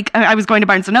 okay, like I was going to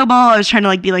Barnes & Noble. I was trying to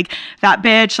like be like that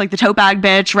bitch, like the tote bag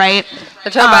bitch, right? The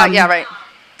tote bag, yeah, right.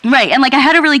 Right, and like I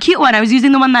had a really cute one. I was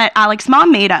using the one that Alex's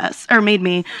mom made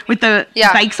me with the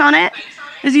bikes on it.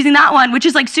 I was using that one, which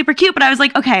is like super cute, but I was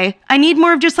like, okay, I need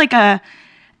more of just like a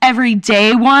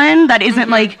everyday one that isn't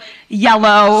like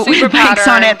yellow super with bikes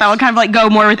on pattern. it that will kind of like go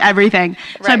more with everything.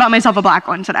 So I Right. bought myself a black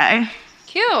one today.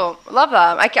 Cute. Love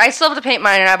them. I still have to paint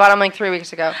mine, and I bought them like 3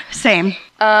 weeks ago. Same.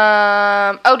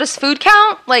 Oh, does food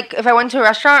count? Like if I went to a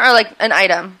restaurant or like an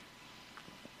item?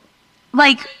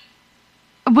 Like,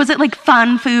 was it like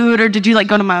fun food or did you like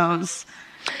go to Moe's?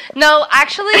 No,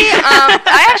 actually,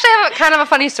 I actually have kind of a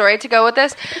funny story to go with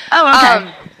this. Oh,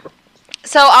 okay.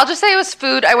 So I'll just say it was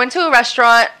food. I went to a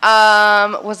restaurant.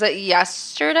 Was it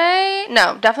yesterday?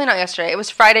 No, definitely not yesterday. It was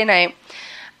Friday night.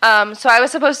 So I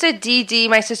was supposed to DD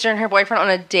my sister and her boyfriend on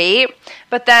a date,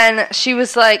 but then she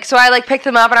was like, so I like picked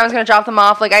them up and I was gonna drop them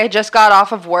off. Like I had just got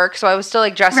off of work, so I was still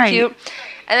like dressed Right. cute.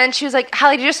 And then she was like,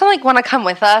 Hallie, do you just like want to come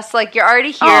with us? Like you're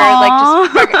already here. Aww. Like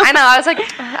just I know. I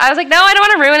was like, no, I don't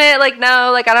want to ruin it. Like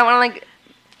no, like I don't want to like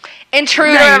intrude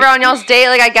Right. or whatever on y'all's date.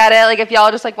 Like I get it. Like if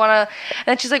y'all just like want to. And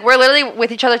then she's like, we're literally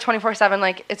with each other 24/7.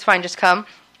 Like it's fine, just come.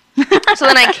 So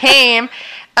then I came.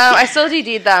 I still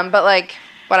DD'd them, but like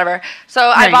whatever. So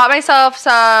I Right. bought myself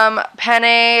some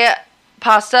penne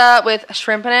pasta with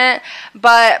shrimp in it,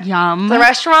 but Yum. the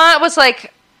restaurant was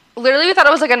like literally we thought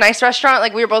it was like a nice restaurant.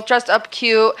 Like we were both dressed up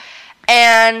cute,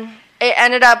 and it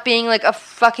ended up being like a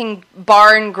fucking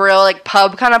bar and grill, like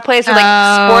pub kind of place with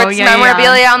like sports yeah,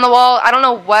 memorabilia on the wall. I don't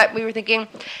know what we were thinking.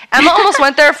 Emma almost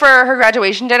went there for her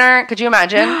graduation dinner. Could you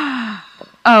imagine?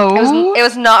 Oh. It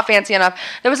was not fancy enough.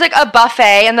 There was like a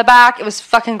buffet in the back. It was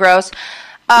fucking gross.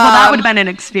 Well, that would have been an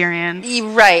experience.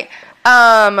 Right.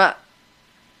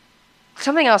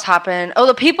 Something else happened. Oh,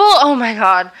 the people. Oh my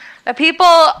god. The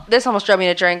people. This almost drove me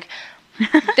to drink.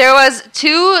 There was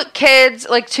two kids,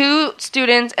 like two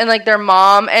students, and like their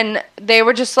mom, and they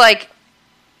were just like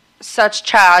such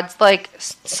chads,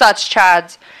 such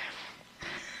chads.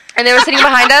 And they were sitting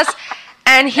behind us,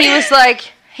 and he was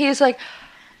like,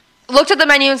 looked at the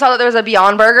menu and saw that there was a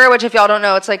Beyond Burger, which if y'all don't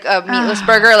know, it's like a meatless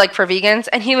burger, like for vegans.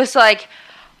 And he was like,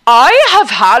 I've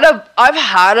had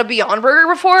a Beyond Burger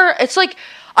before. It's like,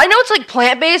 I know it's like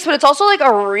plant-based, but it's also like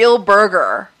a real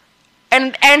burger.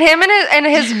 And him and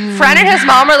his friend and his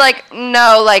mom are like,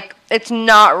 no, like it's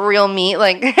not real meat.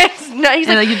 Like it's not. He's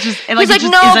like,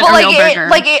 no, but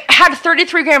like it had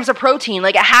 33 grams of protein.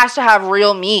 Like it has to have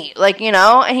real meat. Like you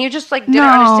know. And he just like didn't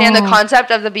understand the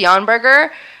concept of the Beyond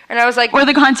Burger. And I was like, or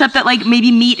the concept that like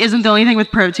maybe meat isn't the only thing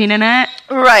with protein in it.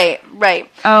 Right.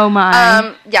 Oh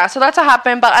my. Yeah. So that's what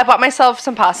happened. But I bought myself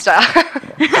some pasta.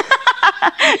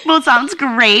 Well, it sounds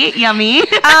great. Yummy.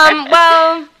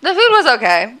 Well, the food was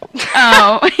okay.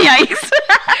 Oh, yikes.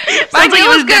 My Sounds like meal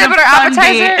it was good, a but our fun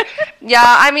appetizer. date. Yeah,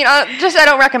 I mean, I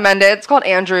don't recommend it. It's called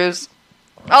Andrews.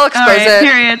 I'll expose All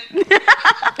right, it.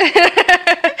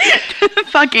 period.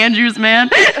 Fuck Andrews, man.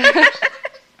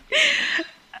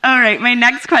 All right, my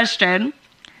next question.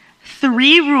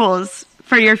 3 rules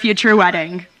for your future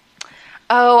wedding.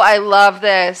 Oh, I love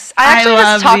this. I actually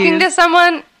was talking to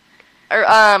someone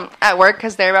at work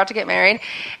because they're about to get married,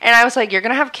 and I was like, "You're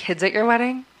gonna have kids at your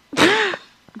wedding?" And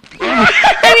he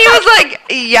was like,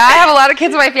 "Yeah, I have a lot of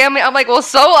kids in my family." I'm like, "Well,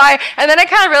 so I." And then I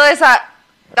kind of realized that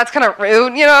that's kind of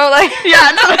rude, you know, like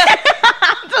Yeah,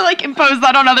 to like impose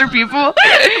that on other people.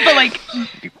 But like,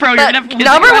 bro, you're gonna have kids.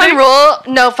 Number one rule: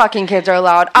 no fucking kids are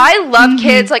allowed. I love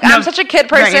kids. Like I'm such a kid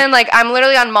person. Right. Like I'm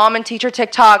literally on mom and teacher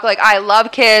TikTok. Like I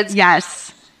love kids.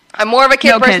 Yes. I'm more of a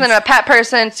kid person kids. than a pet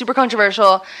person. Super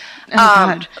controversial. Oh,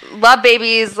 God. Love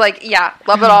babies. Like yeah,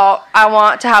 love it all. I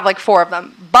want to have like 4 of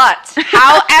them. But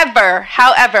however,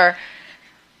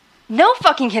 no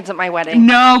fucking kids at my wedding.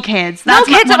 No kids. That's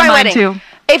no kids at one of my mine, wedding. too.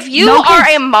 If you No are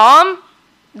kids. a mom,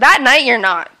 that night you're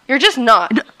not. You're just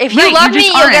not. If you Right, love you me,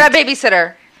 just you'll get a aren't.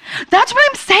 babysitter. That's what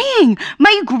I'm saying.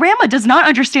 My grandma does not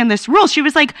understand this rule. She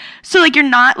was like, so like you're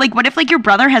not like, what if like your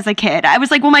brother has a kid? I was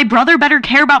like, well, my brother better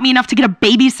care about me enough to get a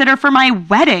babysitter for my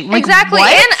wedding. Like, Exactly.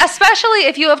 what? And especially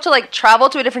if you have to like travel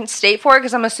to a different state for it,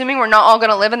 because I'm assuming we're not all going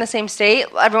to live in the same state.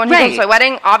 Everyone who goes to my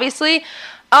wedding, obviously.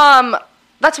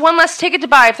 That's one less ticket to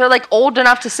buy if they're like old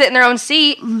enough to sit in their own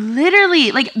seat.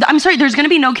 Literally, like, I'm sorry, there's gonna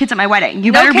be no kids at my wedding.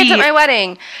 You No better kids be at my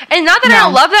wedding. And not that I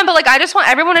don't love them, but like I just want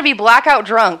everyone to be blackout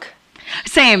drunk.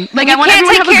 Same. Like, You I want can't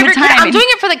everyone to take have a care of good your kid. time. I'm doing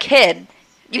it for the kid.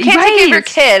 You can't take care of your Right.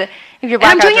 kid if you're And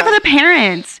I'm blackout doing it drunk. for the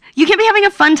parents. You can't be having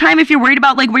a fun time if you're worried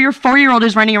about like where your 4-year-old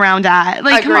is running around at.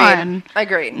 Like, come on.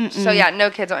 Agreed. So yeah, no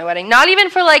kids at my wedding. Not even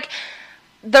for like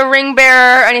the ring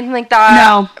bearer or anything like that.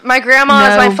 No. My grandma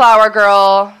is my No. flower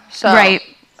girl. So Right.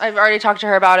 I've already talked to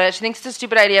her about it. She thinks it's a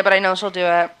stupid idea, but I know she'll do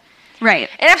it. Right.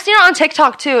 And I've seen it on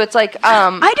TikTok too. It's like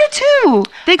I did too.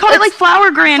 They call it like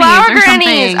flower grannies. Flower or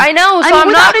grannies. Something. I know. So I mean,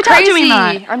 I'm not without a doubt crazy. doing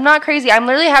that. I'm not crazy. I'm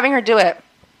literally having her do it.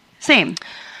 Same.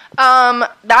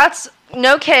 That's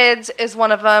no kids is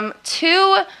one of them.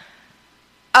 2,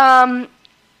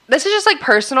 this is just like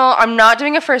personal. I'm not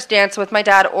doing a first dance with my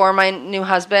dad or my new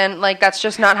husband. Like that's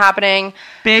just not happening.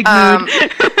 Big mood.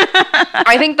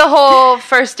 I think the whole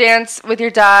first dance with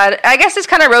your dad, I guess this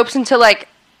kind of ropes into like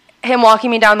him walking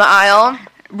me down the aisle.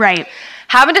 Right.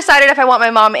 Haven't decided if I want my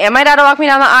mom and my dad to walk me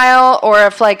down the aisle or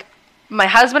if like my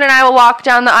husband and I will walk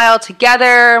down the aisle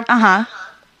together.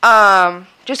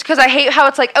 Just because I hate how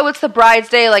it's like, oh, it's the bride's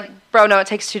day. Like, bro, no, it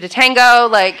takes 2 to tango.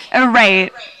 Like,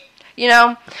 Right. you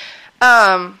know?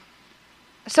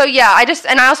 So yeah,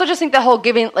 I also just think the whole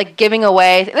giving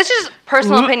away. This is just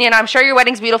personal opinion. I'm sure your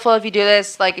wedding's beautiful if you do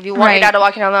this. Like, if you want your dad to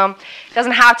walk you down them, it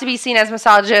doesn't have to be seen as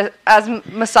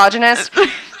misogynist.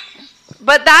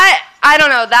 But that, I don't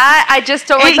know. That I just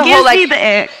don't like the whole like. It gives me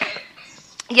the ick.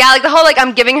 Yeah, like the whole like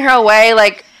I'm giving her away.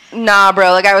 Like, nah,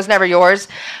 bro. Like I was never yours.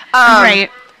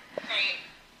 Right.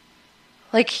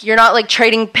 Like you're not like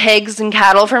trading pigs and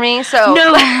cattle for me. So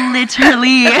no,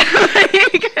 literally.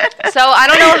 So I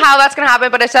don't know how that's gonna happen,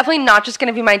 but it's definitely not just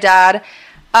gonna be my dad.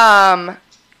 And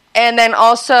then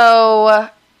also,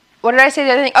 what did I say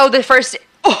the other thing? Oh,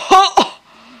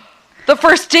 the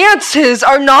first dances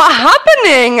are not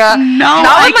happening. No,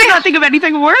 I cannot think of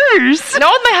anything worse.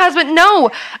 Not with my husband. No,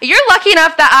 you're lucky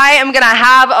enough that I am gonna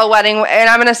have a wedding and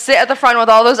I'm gonna sit at the front with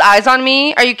all those eyes on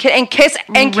me. Are you kidding? And kiss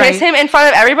him in front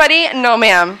of everybody? No,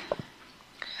 ma'am.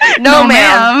 No,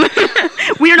 ma'am.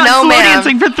 We are not slow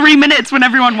dancing for 3 minutes when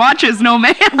everyone watches. No,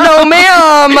 ma'am. No,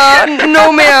 ma'am.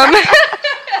 No, ma'am.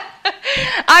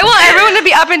 I want everyone to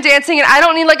be up and dancing, and I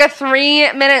don't need like a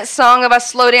 3-minute song of us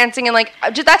slow dancing, and like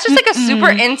that's just like a super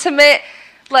intimate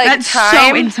that's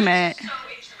time. so intimate.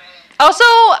 Also,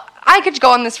 I could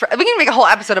go on this. We can make a whole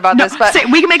episode about this, but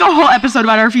we can make a whole episode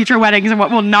about our future weddings and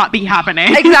what will not be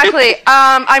happening. Exactly.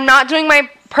 I'm not doing my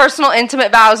personal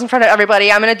intimate vows in front of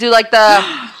everybody. I'm gonna do like the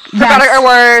for better or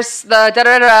worse, the da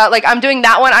da da. Like I'm doing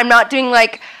that one. I'm not doing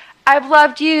like I've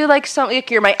loved you like so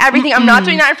like you're my everything. I'm not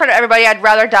doing that in front of everybody. I'd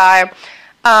rather die.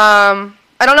 I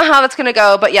don't know how that's gonna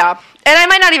go, but yeah. And I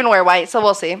might not even wear white, so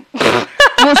we'll see.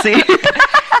 We'll see.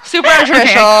 Super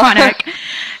untraditional. Okay, iconic.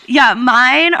 Yeah,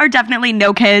 mine are definitely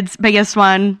no kids. Biggest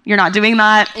one. You're not doing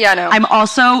that. Yeah, no. I'm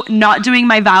also not doing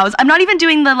my vows. I'm not even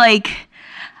doing the like.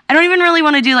 I don't even really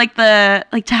want to do like the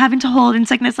like to having to hold in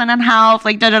sickness and in health,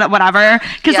 like da da da whatever.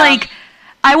 Because like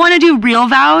I want to do real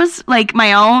vows, like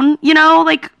my own, you know,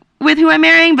 like with who I'm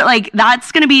marrying. But like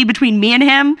that's gonna be between me and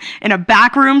him in a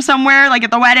back room somewhere, like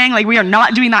at the wedding. Like we are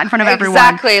not doing that in front of everyone.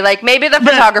 Exactly. Like maybe the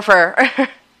photographer.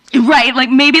 Right, like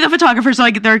maybe the photographer, so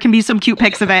like there can be some cute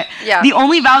pics of it. Yeah. The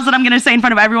only vows that I'm gonna say in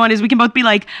front of everyone is we can both be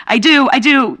like, I do,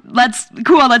 let's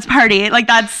party. Like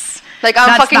that's like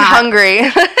I'm fucking hungry.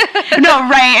 No,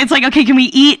 right. It's like, okay, can we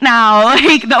eat now?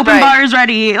 Like the open bar is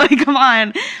ready. Like, come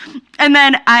on. And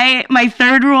then my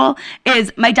third rule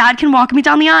is my dad can walk me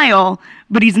down the aisle,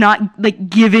 but he's not like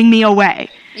giving me away.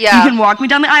 Yeah. He can walk me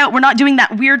down the aisle. We're not doing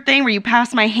that weird thing where you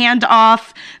pass my hand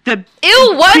off the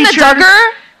Ew, what in the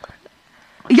Duggar?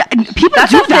 Yeah, people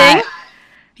that's do a that. thing?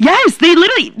 Yes, they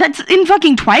literally, that's in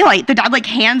fucking Twilight. The dad like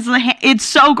hands it's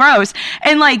so gross.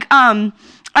 And like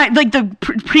like the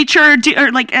preacher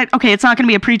or like okay, it's not going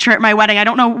to be a preacher at my wedding. I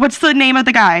don't know what's the name of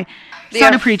the guy. It's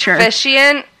not a preacher.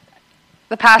 Officiant,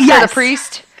 the pastor, the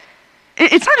priest.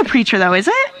 It's not a preacher though, is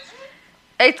it?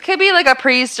 It could be like a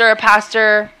priest or a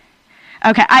pastor.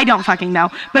 Okay, I don't fucking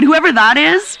know. But whoever that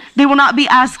is, they will not be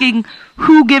asking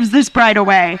who gives this bride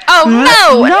away.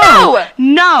 Oh,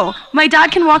 no. My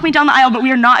dad can walk me down the aisle, but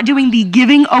we are not doing the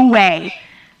giving away.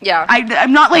 Yeah.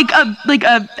 I'm not like a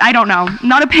I don't know,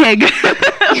 not a pig.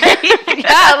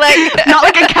 Yeah, like not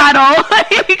like a cattle.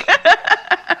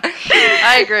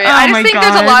 I agree. I just think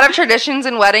there's a lot of traditions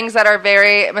in weddings that are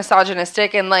very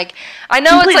misogynistic, and like I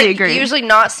know completely it's like usually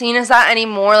not seen as that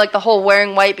anymore, like the whole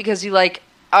wearing white because you like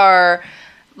are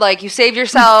like you save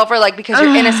yourself or like because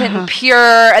you're innocent and pure,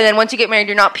 and then once you get married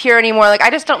you're not pure anymore. Like I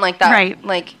just don't like that. Right.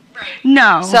 Like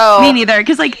no. So me neither.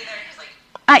 Because like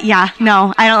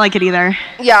no, I don't like it either.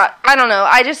 Yeah, I don't know.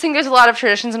 I just think there's a lot of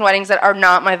traditions in weddings that are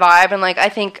not my vibe, and like I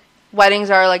think weddings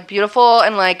are like beautiful,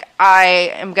 and like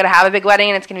I am gonna have a big wedding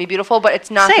and it's gonna be beautiful, but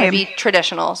it's not gonna be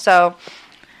traditional. So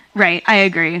right, I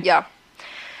agree. Yeah.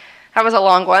 That was a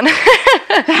long one.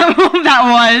 That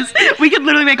was. We could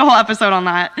literally make a whole episode on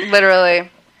that. Literally.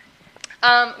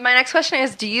 My next question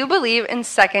is, do you believe in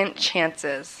second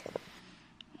chances?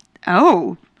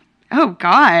 Oh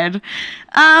God.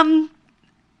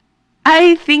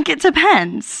 I think it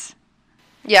depends.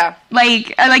 Yeah.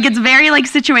 Like it's very like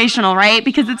situational, right?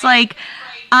 Because it's like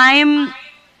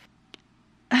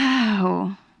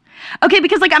okay,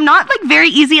 because like I'm not like very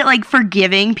easy at like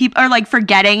forgiving people or like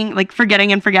forgetting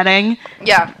and forgetting.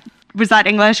 Yeah. Was that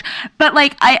English? But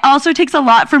like it also takes a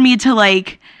lot for me to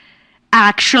like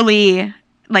actually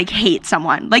like hate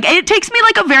someone. Like it takes me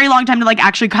like a very long time to like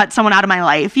actually cut someone out of my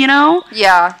life, you know?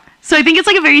 Yeah. So I think it's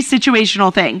like a very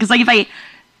situational thing. Because like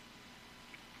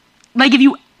if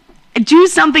you do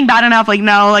something bad enough, like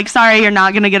no, like sorry, you're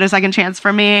not gonna get a second chance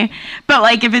from me. But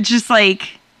like if it's just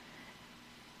like,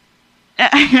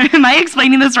 am I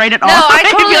explaining this right at all? No, I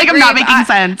totally feel like agree, I'm not making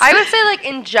sense. I would say like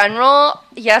in general,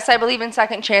 yes, I believe in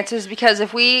second chances because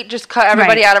if we just cut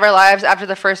everybody Right. out of our lives after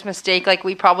the first mistake, like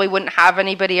we probably wouldn't have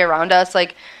anybody around us.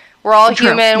 Like we're all True,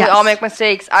 human, we yes. all make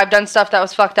mistakes. I've done stuff that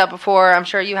was fucked up before. I'm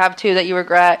sure you have too that you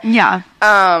regret. Yeah.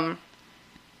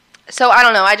 So I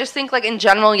don't know. I just think like in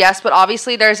general, yes, but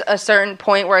obviously there's a certain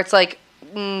point where it's like,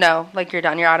 no, like you're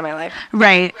done. You're out of my life.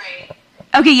 Right.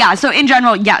 Okay, yeah. So in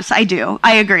general, yes, I do.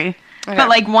 I agree. Okay. But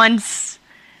like once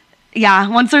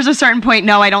there's a certain point,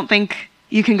 no, I don't think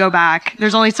you can go back.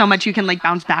 There's only so much you can like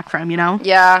bounce back from, you know?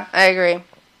 Yeah, I agree.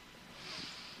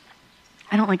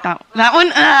 I don't like that. That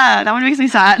one makes me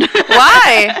sad.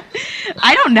 Why?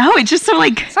 I don't know. It's just so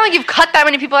like, It's not like you've cut that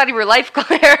many people out of your life,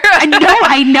 Claire.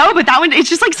 I know, but that one, it's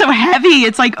just like so heavy.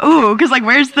 It's like, ooh, because like,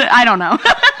 where's I don't know.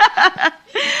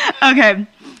 Okay.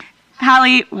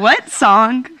 Hallie, what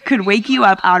song could wake you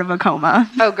up out of a coma?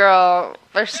 Oh, girl.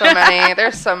 There's so many.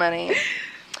 There's so many.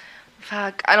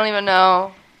 Fuck. I don't even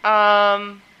know.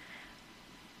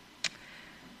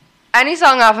 Any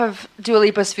song off of Dua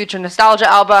Lipa's Future Nostalgia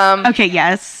album. Okay,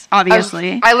 yes,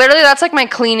 obviously. I literally, that's like my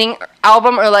cleaning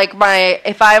album or like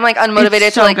if I'm like unmotivated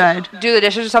It's so to like good. do the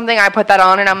dishes or something, I put that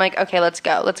on and I'm like, okay, let's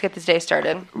go. Let's get this day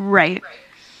started. Right.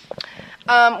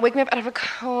 Wake me up out of a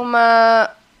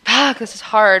coma. Fuck, this is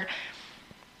hard.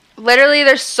 Literally,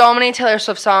 there's so many Taylor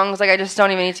Swift songs. Like, I just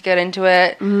don't even need to get into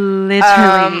it.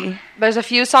 Literally. There's a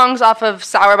few songs off of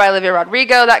Sour by Olivia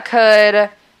Rodrigo that could.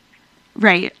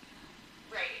 Right.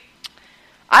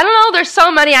 I don't know. There's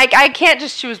so many. I can't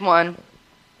just choose one.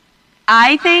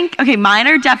 I think, okay, mine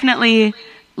are definitely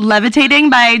Levitating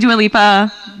by Dua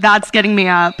Lipa. That's getting me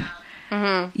up.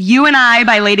 Mm-hmm. You and I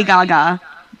by Lady Gaga.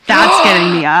 That's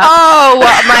getting me up. Oh,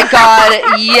 my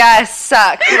God. Yes,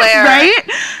 Claire. Right?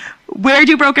 Where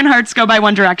Do Broken Hearts Go by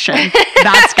One Direction.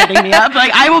 That's getting me up.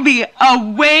 Like, I will be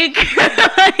awake,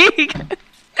 like,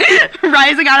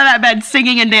 rising out of that bed,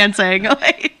 singing and dancing.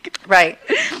 Like, Right.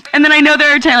 and then I know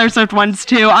there are Taylor Swift ones,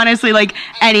 too. Honestly, like,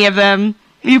 any of them.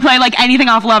 You play, like, anything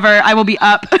off Lover, I will be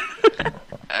up.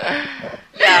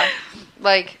 Yeah.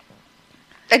 Like,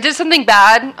 I did something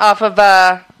bad off of,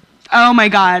 Oh, my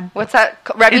God. what's that?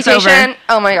 Reputation? Over.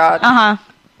 Oh, my God. Uh-huh.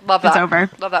 Love that. It's over.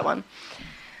 Love that one.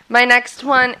 My next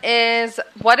one is,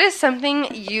 what is something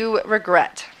you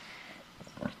regret?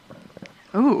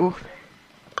 Ooh.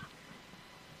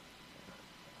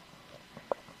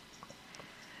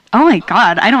 Oh my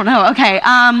God, I don't know. Okay, It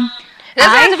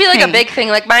doesn't have to be like a think- big thing.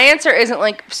 Like, my answer isn't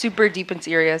like super deep and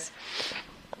serious.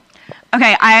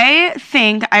 Okay, I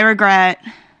think I regret.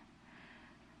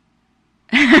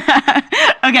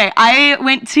 Okay, I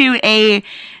went to a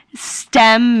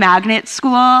STEM magnet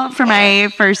school for my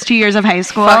first 2 years of high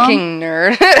school. Fucking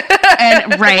nerd.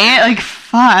 And right, like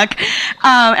fuck.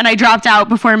 And I dropped out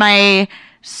before my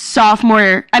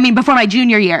before my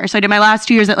junior year. So I did my last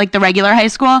 2 years at like the regular high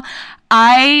school.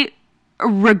 I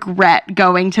regret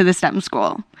going to the STEM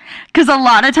school. Because a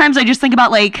lot of times I just think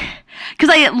about like, because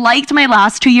I liked my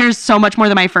last 2 years so much more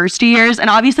than my first 2 years. And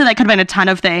obviously that could have been a ton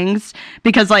of things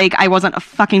because like I wasn't a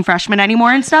fucking freshman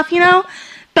anymore and stuff, you know?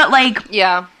 But like,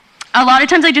 Yeah. a lot of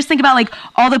times I just think about like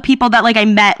all the people that like I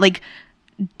met like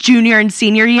junior and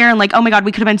senior year and like, oh my God,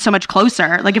 we could have been so much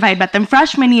closer. Like if I had met them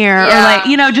freshman year or Yeah. like,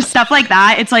 you know, just stuff like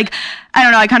that. It's like, I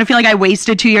don't know. I kind of feel like I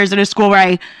wasted 2 years in a school where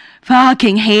I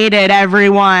fucking hated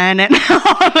everyone and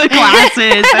all the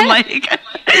classes and like, and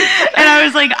I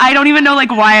was like, I don't even know like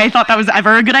why I thought that was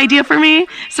ever a good idea for me.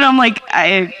 So I'm like,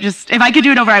 if I could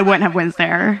do it over, I wouldn't have went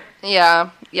there. Yeah.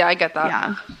 Yeah, I get that.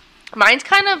 Yeah. Mine's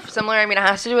kind of similar. I mean, it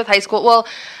has to do with high school. Well,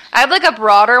 I have like a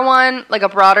broader one, like a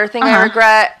broader thing I Uh-huh.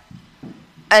 regret.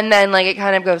 And then like it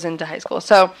kind of goes into high school.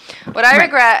 So what I Right.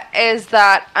 regret is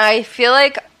that I feel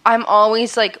like I'm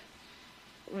always like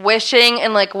wishing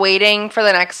and like waiting for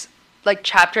the next like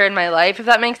chapter in my life, if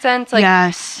that makes sense. Like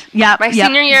Yes. Yep. my yep.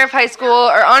 senior year of high school,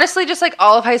 or honestly just like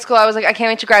all of high school, I was like, I can't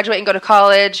wait to graduate and go to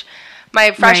college.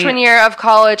 My freshman Right. year of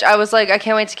college, I was like, I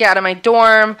can't wait to get out of my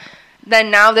dorm.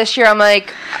 then now this year I'm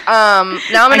like, now I'm in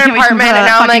I an can't wait to move apartment, out of and that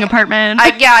now I'm fucking like, apartment.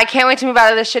 I can't wait to move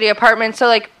out of this shitty apartment. So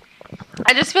like,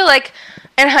 I just feel like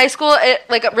in high school it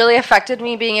like really affected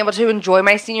me being able to enjoy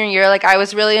my senior year. Like I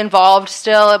was really involved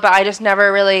still, but I just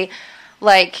never really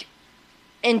like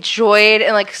enjoyed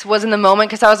and like was in the moment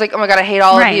because I was like, oh my god, I hate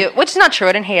all of you, which is not true.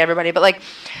 I didn't hate everybody, but like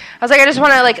I was like, I just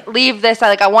want to like leave this.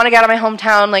 I want to get out of my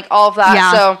hometown, like all of that.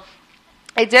 Yeah. So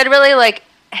it did really like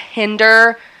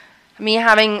hinder me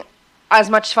having as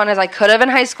much fun as I could have in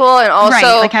high school, and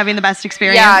also like having the best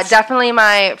experience. Yeah, definitely.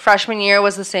 My freshman year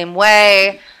was the same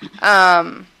way.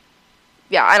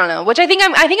 Yeah, I don't know. Which I think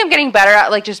I'm getting better at,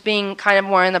 like just being kind of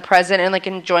more in the present and like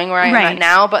enjoying where I am at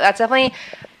now. But that's definitely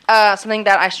something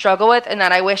that I struggle with, and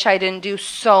that I wish I didn't do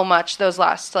so much those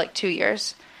last like 2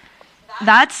 years.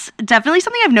 That's definitely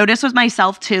something I've noticed with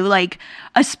myself too. Like,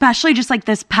 especially just like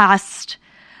this past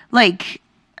like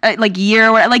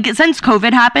year, like since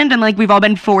COVID happened and like we've all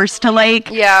been forced to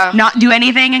like not do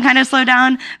anything and kind of slow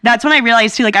down. That's when I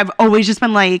realized too, like I've always just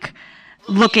been like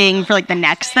looking for like the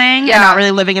next thing and not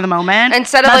really living in the moment.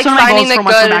 Instead of like finding the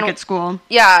good back at school.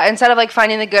 Yeah, instead of like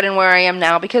finding the good in where I am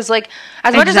now, because like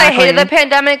as much as I hated the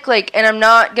pandemic, like, and I'm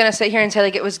not gonna sit here and say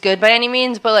like it was good by any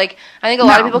means, but like I think a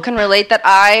lot of people can relate that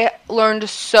I learned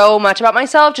so much about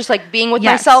myself just like being with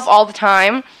myself all the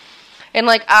time. And,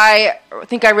 like, I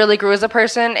think I really grew as a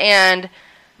person, and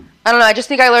I don't know, I just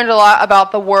think I learned a lot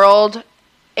about the world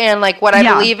and, like, what I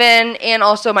believe in, and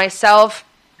also myself.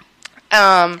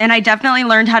 And I definitely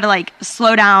learned how to, like,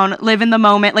 slow down, live in the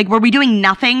moment. Like, were we doing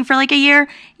nothing for, like, a year?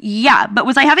 Yeah. But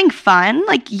was I having fun?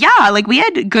 Like, yeah. Like, we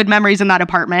had good memories in that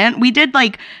apartment. We did,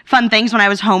 like, fun things when I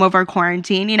was home over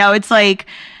quarantine. You know, it's, like,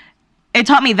 it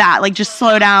taught me that. Like, just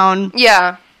slow down.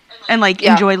 Yeah. And, like,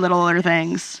 enjoy littler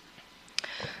things.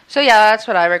 So, yeah, that's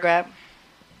what I regret.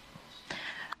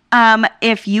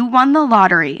 If you won the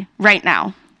lottery right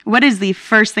now, what is the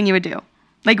first thing you would do?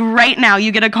 Like, right now,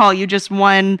 you get a call, you just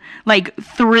won, like,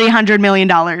 $300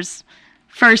 million.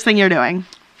 First thing you're doing.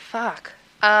 Fuck.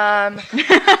 I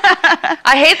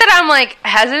hate that I'm, like,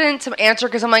 hesitant to answer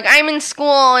because I'm, like, I'm in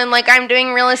school and, like, I'm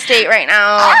doing real estate right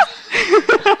now.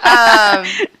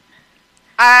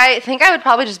 I think I would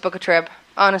probably just book a trip,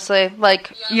 honestly.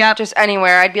 Like, just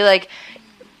anywhere. I'd be like,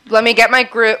 let me get my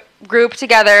group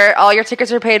together. All your tickets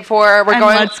are paid for.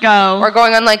 Let's go. We're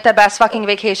going on like the best fucking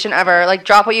vacation ever. Like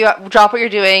drop what you're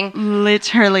doing.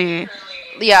 Literally.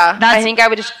 Yeah. I think I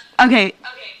would just. Okay.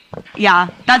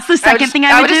 Yeah. That's the second thing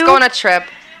I would do. just go on a trip.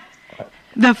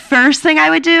 The first thing I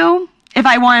would do if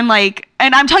I won like,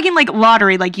 and I'm talking like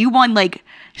lottery, like you won like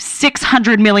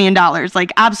 $600 million,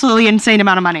 like absolutely insane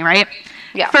amount of money, right?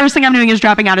 Yeah. First thing I'm doing is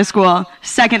dropping out of school.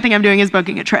 Second thing I'm doing is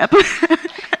booking a trip.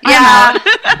 Yeah,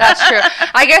 that's true.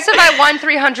 I guess if I won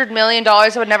 $300 million, I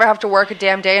would never have to work a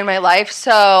damn day in my life.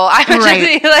 So I would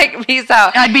just be like, peace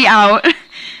out. I'd be out.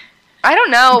 I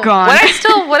don't know. Gone. Would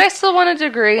I still want a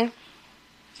degree?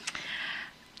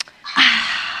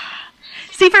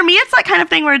 See, for me, it's that kind of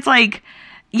thing where it's like,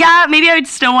 yeah, maybe I would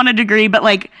still want a degree, but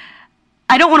like,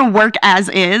 I don't want to work as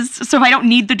is. So if I don't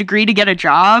need the degree to get a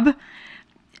job,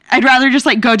 I'd rather just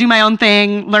like go do my own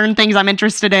thing, learn things I'm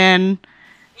interested in,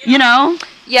 you know?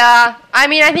 Yeah. I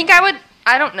mean, I think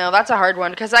I don't know. That's a hard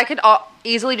one because I could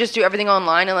easily just do everything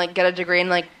online and like get a degree and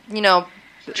like, you know,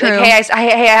 True. like,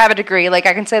 hey, I have a degree. Like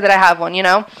I can say that I have one, you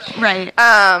know? Right.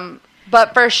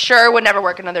 But for sure would never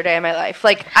work another day in my life.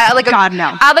 Like God,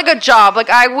 no. I like a job. Like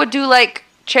I would do like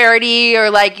charity or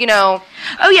like, you know.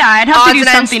 Oh yeah, I'd have to do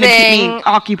something to keep me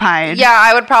occupied. Yeah,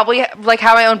 I would probably like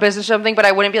have my own business or something, but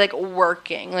I wouldn't be like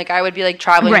working. Like I would be like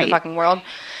traveling the fucking world.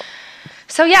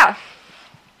 So yeah.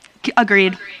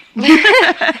 Agreed.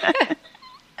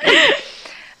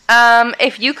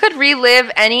 If you could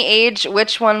relive any age,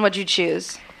 which one would you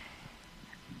choose?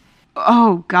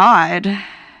 Oh God.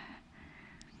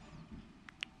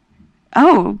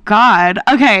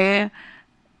 Okay.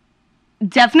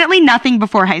 Definitely nothing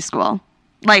before high school.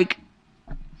 Like,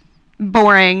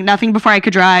 boring. Nothing before I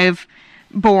could drive.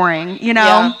 Boring, you know?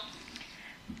 Yeah.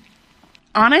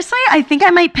 Honestly, I think I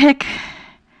might pick...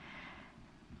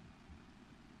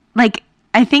 Like,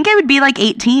 I think it would be like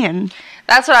 18.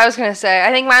 That's what I was going to say.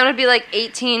 I think mine would be like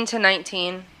 18 to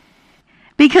 19.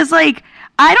 Because, like,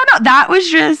 I don't know. That was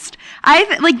just...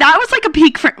 that was like a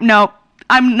peak for... No,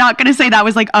 I'm not going to say that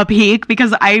was like a peak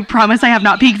because I promise I have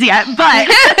not peaked yet. But,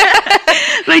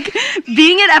 like,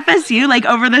 being at FSU, like,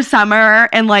 over the summer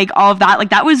and, like, all of that,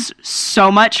 like, that was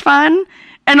so much fun.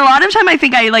 And a lot of time I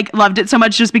think I, like, loved it so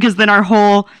much just because then our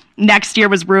whole next year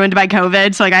was ruined by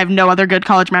COVID. So, like, I have no other good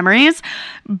college memories.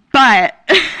 But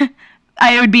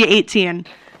I would be 18.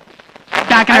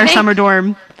 Back in our summer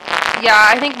dorm. Yeah,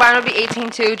 I think mine would be 18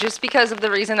 too, just because of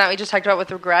the reason that we just talked about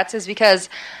with regrets is because,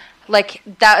 like,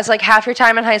 that was like half your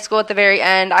time in high school at the very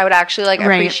end. I would actually like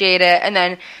Right. appreciate it, and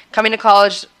then coming to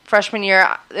college freshman year,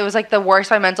 it was like the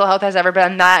worst my mental health has ever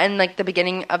been. That and like the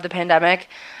beginning of the pandemic.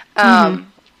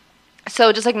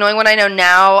 So just like knowing what I know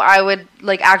now, I would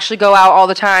like actually go out all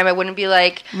the time. I wouldn't be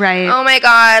like, Right. oh my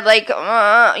god, like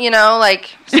you know, like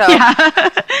so. Yeah.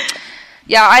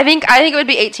 Yeah, I think it would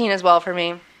be 18 as well for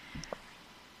me.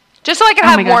 Just so I could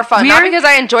have my God. more fun. We Not are- because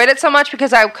I enjoyed it so much,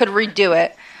 because I could redo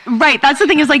it. Right, that's the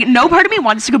thing is, like, no part of me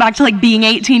wants to go back to, like, being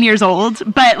 18 years old,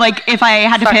 but, like, if I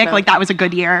had to Fuck pick, no. like, that was a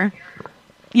good year.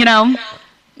 You know?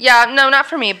 Yeah, no, not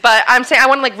for me. But I'm saying I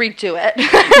want to, like, redo it.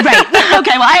 Right.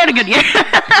 Okay, well, I had a good year.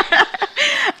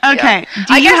 Okay. Yeah.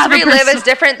 Do I you guess have a relive perso- is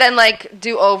different than, like,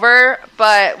 do over,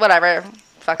 but whatever.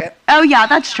 Fuck it. Oh, yeah,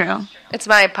 that's true. It's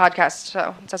my podcast,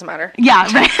 so it doesn't matter. Yeah,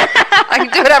 right. I can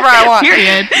do whatever I want.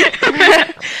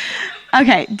 Period.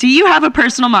 Okay, do you have a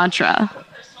personal mantra?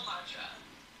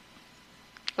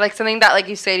 Like something that, like,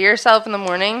 you say to yourself in the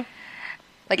morning?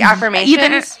 Like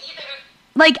affirmations?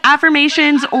 Like,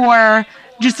 affirmations or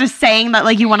just a saying that,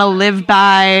 like, you want to live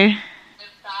by?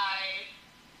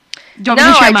 Do you want me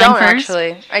No, to share I mine don't first?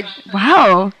 actually.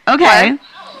 Wow. Okay. What?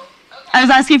 I was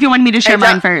asking if you wanted me to share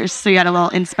mine don't- first, so you had a little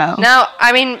inspo. No,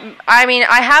 I mean,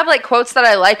 I have like quotes that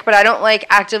I like, but I don't like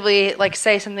actively like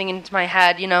say something into my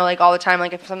head, you know, like all the time.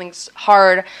 Like if something's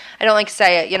hard, I don't like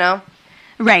say it, you know.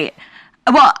 Right.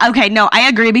 Well, okay, no, I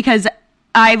agree because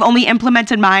I've only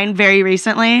implemented mine very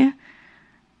recently,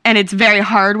 and it's very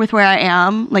hard with where I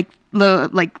am, like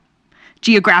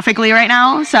geographically right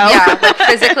now. So Yeah, like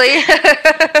physically.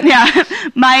 yeah.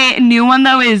 My new one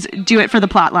though is do it for the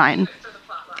plot line.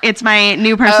 It's my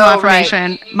new personal Oh, right.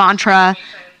 affirmation mantra.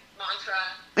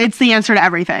 It's the answer to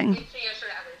everything.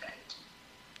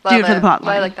 Love Do it for the plot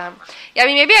line. I like that. Yeah, I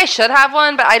mean, maybe I should have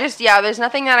one, but I just, there's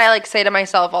nothing that I like say to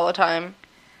myself all the time.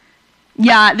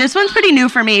 Yeah, this one's pretty new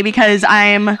for me because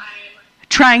I'm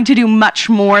trying to do much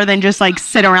more than just like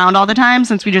sit around all the time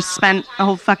since we just spent a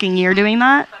whole fucking year doing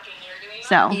that.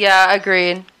 So Yeah,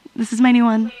 agreed. this is my new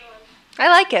one. I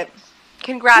like it.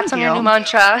 Congrats Thank on your you. new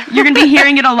mantra. You're gonna be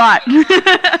hearing it a lot.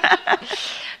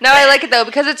 No, I like it though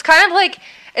because it's kind of like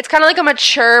a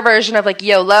mature version of like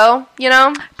YOLO, you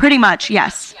know? Pretty much,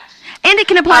 yes. And it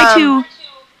can apply to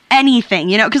anything,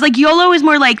 you know, because like YOLO is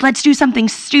more like let's do something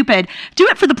stupid. Do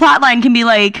it for the plot line can be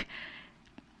like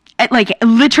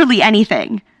literally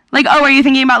anything. Like, oh, are you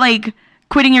thinking about like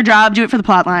quitting your job? Do it for the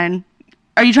plot line.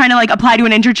 Are you trying to like apply to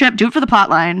an internship? Do it for the plot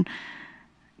line.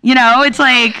 You know, it's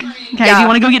like, okay, do you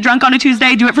want to go get drunk on a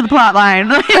Tuesday? Do it for the plot line.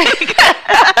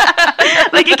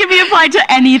 Like it can be applied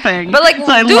to anything. But like, so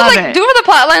I do love like it. do it for the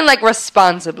plot line like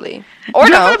responsibly, or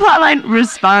Do it no? for the plot line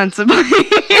responsibly. Do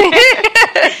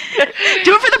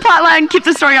it for the plot line. Keep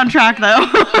the story on track, though.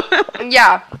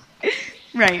 Yeah,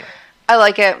 Right. I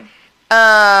like it.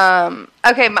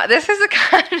 Okay, this is a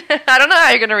kind of, I don't know how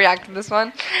you're gonna react to this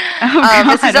one. Oh,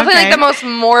 This is God, definitely okay. like the most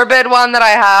morbid one that I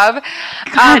have.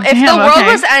 God If the damn, world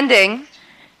okay. was ending,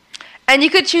 and you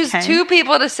could choose Okay. 2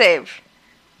 people to save,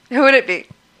 who would it be?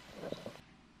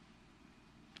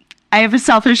 I have a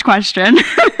selfish question.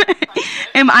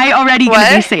 Am I already going to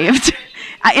be What? saved?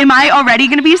 Am I already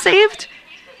going to be saved?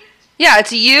 Yeah,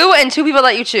 it's you and 2 people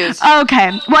that you choose.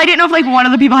 Okay. Well, I didn't know if like one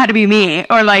of the people had to be me,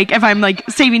 or like if I'm like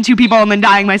saving 2 people and then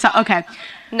dying myself. Okay.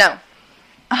 No.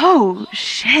 Oh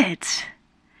shit.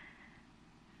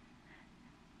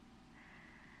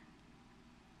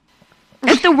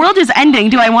 If the world is ending,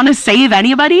 do I want to save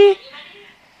anybody?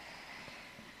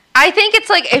 I think it's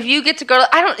like if you get to go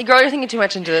to, girl, you're thinking too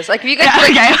much into this. Like if you get Yeah,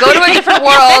 to like, okay. go to a different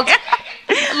world,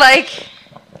 like,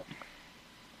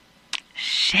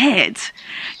 Shit.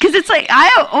 Because it's like,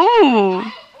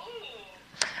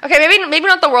 okay, maybe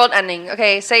not the world ending.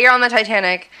 Okay, say you're on the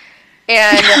Titanic,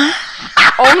 and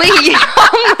only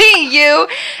you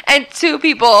and 2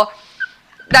 people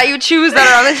that you choose that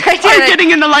are on the I'm Titanic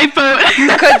getting in the lifeboat.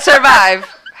 could survive.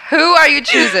 Who are you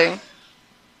choosing?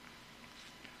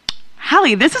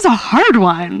 Hallie, this is a hard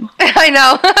one. I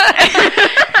know.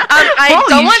 I Holy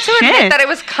don't want to admit shit. that it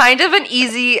was kind of an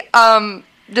easy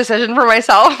decision for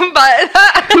myself, but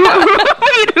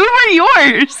Wait, who were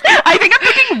yours? I think I'm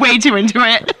looking way too into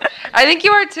it. I think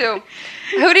you are too.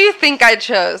 Who do you think I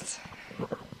chose?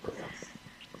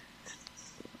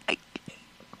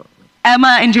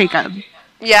 Emma and Jacob.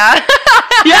 Yeah.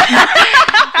 Yeah.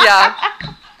 Yeah.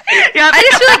 Yeah. I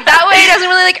just feel like that way it doesn't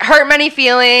really like hurt many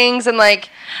feelings, and like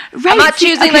Right, I'm not see,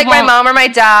 choosing okay, like my well- mom or my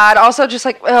dad. Also, just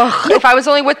like if I was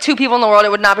only with two people in the world, it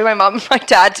would not be my mom and my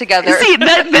dad together. See,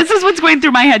 this is what's going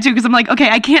through my head too, because I'm like, okay,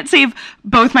 I can't save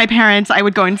both my parents. I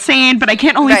would go insane, but I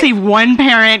can't only Right. save one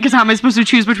parent, because how am I supposed to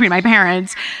choose between my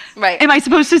parents? Right. Am I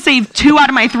supposed to save 2 out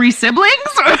of my 3 siblings?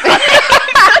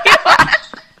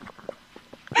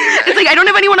 It's like I don't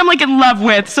have anyone I'm like in love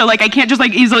with, so like I can't just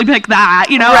like easily pick that,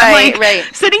 you know? I'm Right, like right.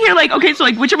 sitting here like, okay, so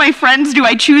like which of my friends do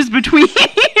I choose between?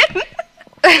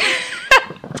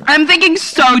 I'm thinking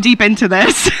so deep into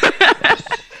this.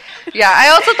 Yeah, I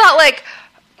also thought like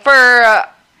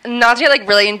for not to get like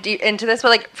really into this, but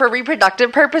like for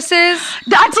reproductive purposes,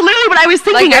 That's literally what I was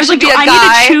thinking. Like, there I was like, should do be a I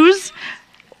guy. need to choose?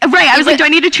 Right, I was like, do I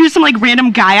need to choose some like random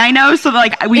guy I know so that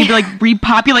like we like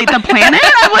repopulate the planet?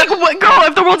 I'm like, what, girl?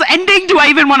 If the world's ending, do I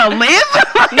even want to live?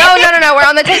 no, we're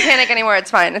on the Titanic anymore. It's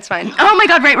fine. Oh my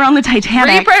god, right, we're on the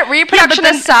Titanic. Reproduction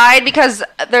then- aside, because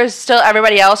there's still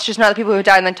everybody else, just not the people who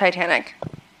died in the Titanic.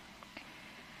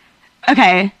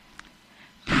 Okay,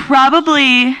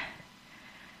 probably.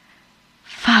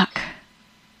 Fuck.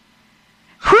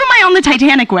 Who am I on the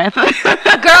Titanic with? Girl,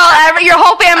 your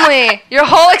whole family, your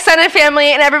whole extended family,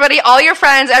 and everybody, all your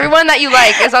friends, everyone that you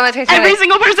like is on the Titanic. Every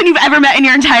single person you've ever met in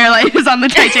your entire life is on the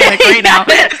Titanic right now.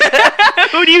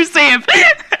 Who do you save?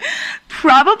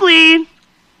 Probably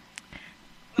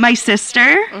my sister.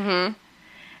 Mm-hmm.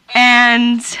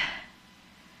 And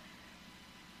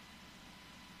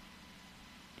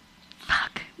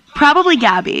fuck, probably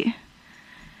Gabby.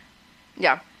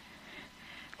 Yeah.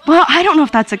 Well, I don't know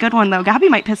if that's a good one though. Gabby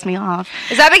might piss me off.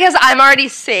 Is that because I'm already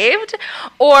saved,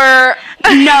 or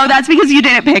No, that's because you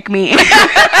didn't pick me.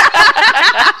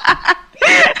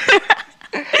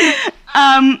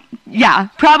 Yeah,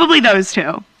 probably those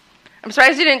two. I'm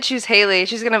surprised you didn't choose Haley.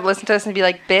 She's gonna listen to this and be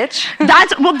like, "Bitch."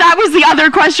 That was the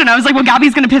other question. I was like, well,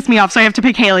 Gabby's gonna piss me off, so I have to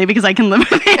pick Haley because I can live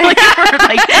with Haley.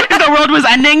 Like, if the world was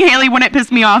ending, Haley wouldn't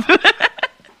piss me off.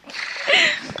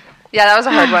 Yeah, that was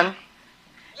a hard one.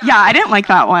 Yeah, I didn't like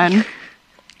that one.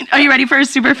 Are you ready for a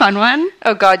super fun one?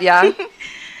 Oh God, yeah.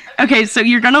 Okay, so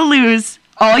you're gonna lose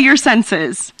all your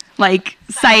senses, like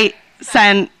sight,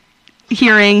 scent,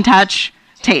 hearing, touch,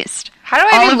 taste. How do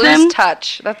I All even of lose them?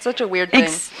 touch? That's such a weird thing.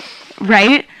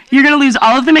 Right? You're gonna lose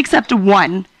all of them except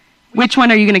one. Which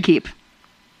one are you gonna keep?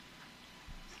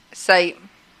 Sight.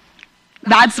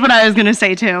 That's what I was gonna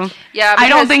say too. Yeah, I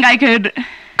don't because- think I could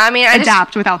I mean, I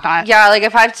adapt without that. Yeah, like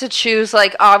if I had to choose,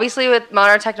 like obviously with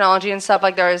modern technology and stuff,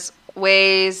 like there's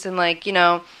Waze and like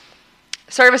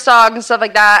service dog and stuff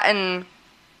like that, and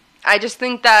I just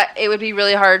think that it would be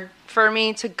really hard for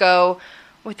me to go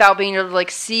without being able to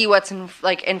like see what's in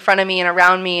front of me and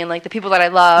around me and like the people that I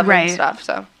love Right. and stuff.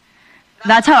 So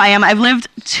That's how I am. I've lived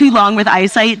too long with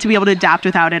eyesight to be able to adapt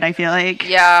without it, I feel like.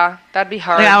 yeah, that'd be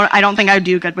hard. Like, I don't think I would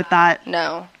do good with that.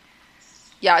 No.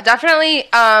 Yeah, definitely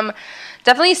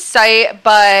sight,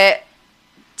 but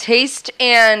taste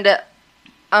and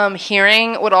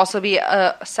hearing would also be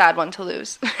a sad one to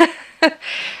lose.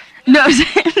 No,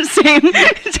 same.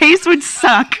 Taste would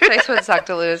suck Taste would suck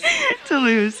to lose. to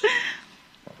lose.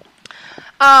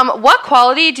 What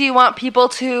quality do you want people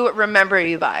to remember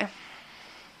you by?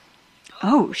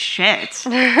 Oh, shit.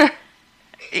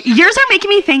 Yours are making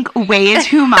me think way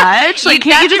too much. Like,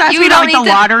 can't you just ask me about like the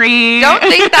lottery? Don't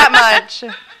think that much.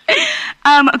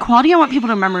 A quality I want people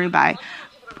to remember me by.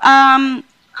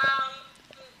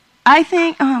 I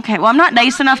think. Oh, okay. Well, I'm not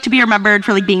nice enough to be remembered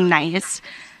for like being nice.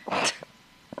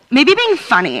 Maybe being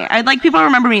funny. I'd like people to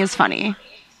remember me as funny.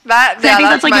 I I think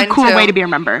that's like a mine cool too. way to be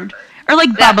remembered. Or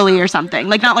like bubbly or something.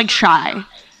 Like not like shy.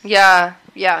 Yeah.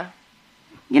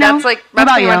 You know. That's What that's about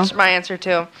pretty you? much my answer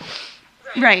too.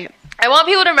 Right. I want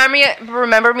people to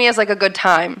remember me as like a good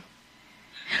time.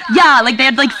 Yeah. Like they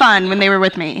had like fun when they were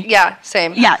with me. Yeah,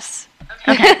 same. Yes.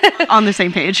 Okay. On the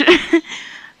same page.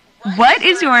 What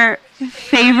is your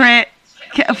favorite?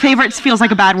 Favorites feels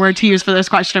like a bad word to use for this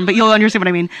question, but you'll understand what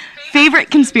I mean. Favorite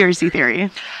conspiracy theory?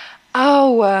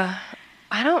 Oh,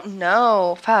 I don't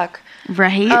know. Fuck.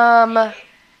 Right.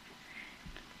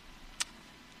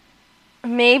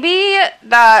 Maybe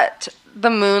that the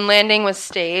moon landing was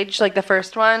staged, like the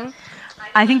first one,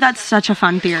 I think that's such a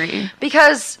fun theory.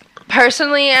 because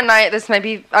personally, and I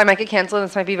might get canceled.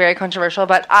 This might be very controversial,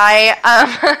 but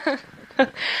I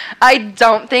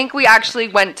don't think we actually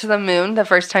went to the moon the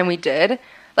first time we did.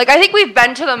 Like, I think we've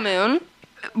been to the moon,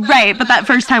 Right, but that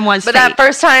first time was but fake. that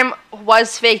first time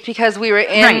was fake because we were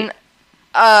in Right.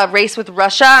 a race with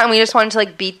Russia and we just wanted to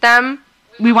like beat them.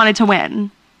 We wanted to win.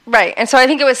 Right, and so I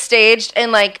think it was staged,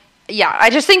 and like, yeah, I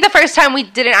just think the first time we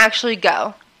didn't actually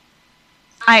go.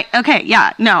 Okay,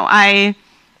 yeah, no, I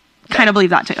kind of believe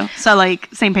that too. So like,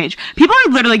 same page. People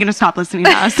are literally gonna stop listening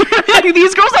to us. Like,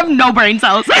 these girls have no brain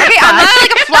cells. Okay, I'm not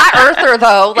like a flat earther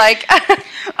though. Like,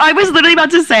 I was literally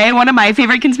about to say one of my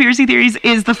favorite conspiracy theories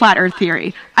is the flat Earth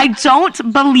theory. I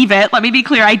don't believe it. Let me be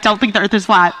clear. I don't think the Earth is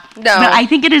flat. No. But I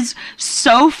think it is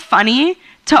so funny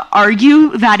to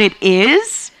argue that it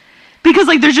is, because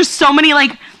like there's just so many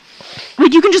like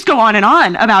you can just go on and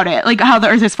on about it, like how the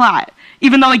Earth is flat,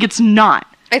 even though like it's not.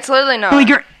 it's literally not.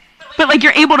 But like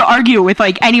you're able to argue with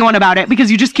like anyone about it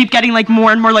because you just keep getting like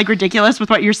more and more like ridiculous with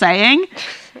what you're saying.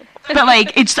 But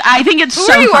like I think it's Who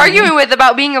so are you funny. arguing with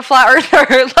about being a flat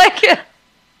earther? Like,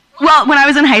 Well, when I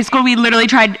was in high school, we literally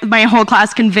tried, my whole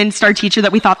class convinced our teacher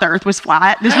that we thought the Earth was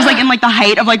flat. This was like in like the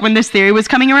height of like when this theory was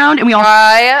coming around, and we all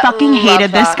I fucking love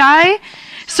hated this that. guy.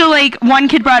 So like one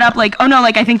kid brought up like, oh no,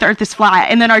 like I think the Earth is flat,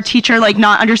 and then our teacher, like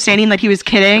not understanding that he was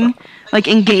kidding, like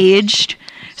engaged.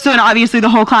 So then obviously the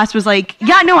whole class was like,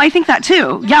 yeah, no, I think that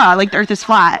too. Yeah, like the Earth is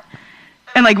flat.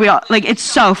 And like we all, like, it's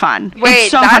so fun. wait,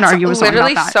 It's so that's fun to argue with someone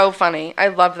literally about that. so funny. I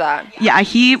love that. Yeah,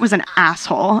 he was an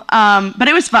asshole. But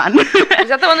it was fun. Is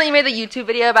that the one that you made the YouTube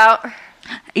video about?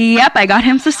 Yep, I got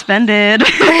him suspended.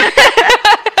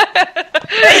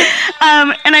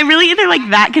 And I really either like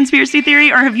that conspiracy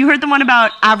theory, or have you heard the one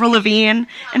about Avril Lavigne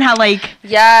and how like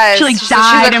Yes. she like she's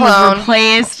died a and was clone.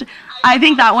 replaced? I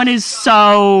think that one is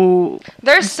so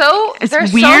There's so It's so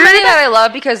weird. many that I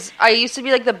love because I used to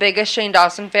be like the biggest Shane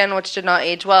Dawson fan, which did not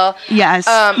age well. yes.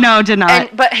 No, did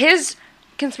not. But his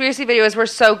conspiracy videos were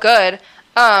so good.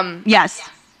 Yes.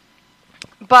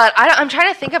 But I'm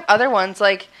trying to think of other ones.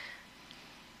 Like,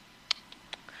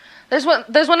 there's one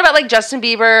about like Justin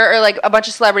Bieber or like a bunch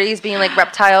of celebrities being like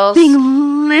reptiles.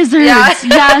 Being lizards. Yeah.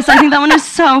 Yes, I think that one is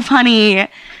so funny.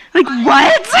 Like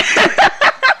what?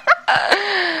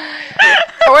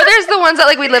 Or there's the ones that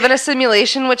like we live in a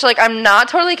simulation, which like I'm not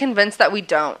totally convinced that we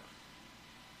don't.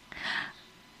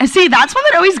 See, that's one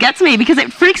that always gets me because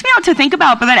it freaks me out to think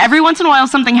about, but then every once in a while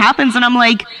something happens and I'm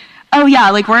like, oh yeah,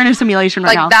 like we're in a simulation right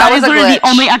Like, now. that That was is a literally glitch. the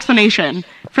only explanation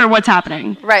for what's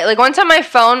happening. Right. Like one time my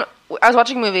phone, I was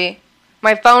watching a movie.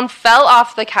 My phone fell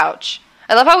off the couch.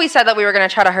 I love how we said that we were going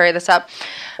to try to hurry this up.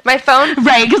 My phone,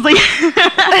 Right, because like,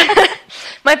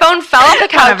 my phone fell off the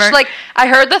couch. Whatever. Like I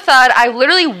heard the thud. I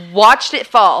literally watched it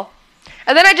fall.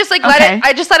 And then I just like Okay.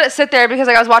 I just let it sit there because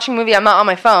like I was watching a movie. I'm not on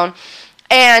my phone.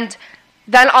 And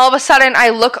then all of a sudden I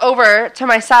look over to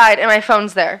my side and my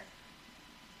phone's there.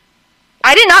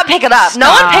 I did not pick it up. No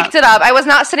one Stop. picked it up. I was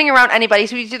not sitting around anybody.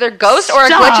 So it was either a ghost or a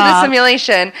glitch in the Stop.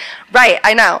 simulation. Right,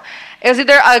 I know. It was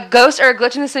either a ghost or a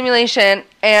glitch in the simulation,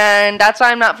 and that's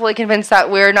why I'm not fully convinced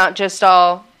that we're not just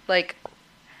all like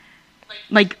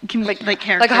like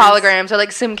characters. like holograms or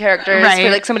like sim characters Right.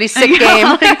 for like somebody's sick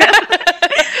game.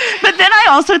 But then I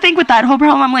also think with that whole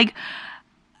problem, I'm like,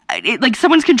 like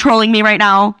someone's controlling me right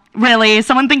now. Really,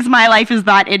 someone thinks my life is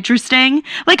that interesting.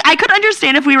 Like I could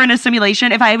understand if we were in a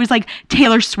simulation, if I was like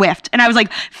Taylor Swift and I was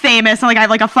like famous and like I have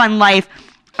like a fun life.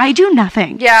 I do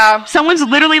nothing. Yeah. Someone's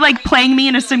literally like playing me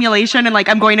in a simulation and like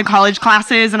I'm going to college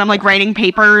classes and I'm like writing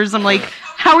papers. I'm like,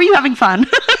 how are you having fun?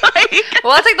 Like,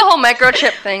 Well, that's like the whole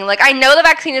microchip thing. Like, I know the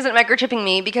vaccine isn't microchipping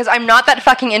me because I'm not that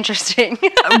fucking interesting.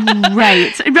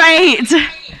 right.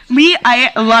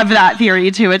 I love that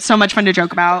theory too. It's so much fun to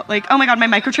joke about. Like, oh my god, my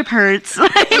microchip hurts.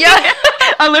 Like, Yeah.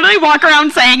 I literally walk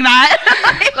around saying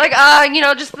that. Like,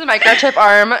 just the microchip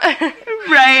arm.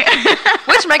 Right.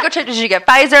 Which microchip did you get?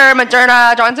 Pfizer,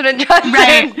 Moderna, Johnson & Johnson?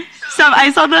 Right. So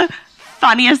I saw the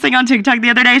funniest thing on TikTok the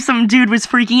other day. Some dude was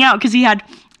freaking out because he had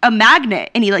a magnet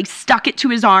and he like stuck it to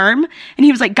his arm and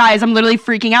he was like, guys, I'm literally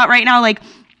freaking out right now. Like,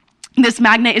 this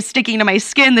magnet is sticking to my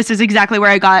skin. This is exactly where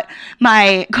I got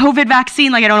my COVID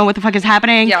vaccine. Like, I don't know what the fuck is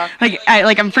happening. Yeah.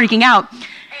 I'm freaking out.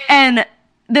 And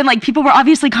then like people were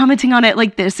obviously commenting on it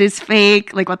like, this is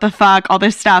fake, like what the fuck, all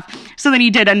this stuff. So then he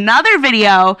did another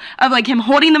video of like him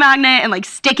holding the magnet and like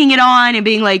sticking it on and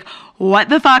being like, what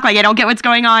the fuck, like I don't get what's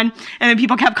going on. And then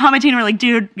people kept commenting and were like,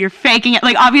 dude, you're faking it.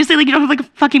 Like obviously like you don't have like a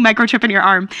fucking microchip in your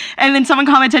arm. And then someone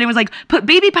commented and was like, put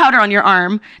baby powder on your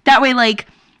arm, that way like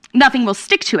nothing will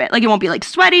stick to it, like it won't be like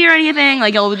sweaty or anything,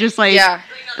 like it'll just like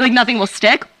like nothing will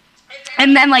stick.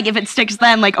 And then like if it sticks,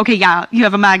 then like, okay, yeah, you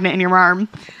have a magnet in your arm.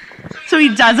 So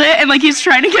he does it, and like he's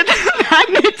trying to get the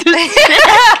magnet to stick,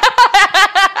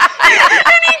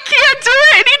 and he can't do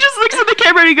it. And he just looks at the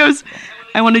camera and he goes,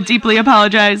 "I want to deeply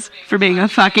apologize for being a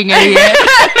fucking idiot."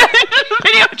 The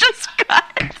video just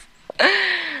cut.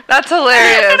 That's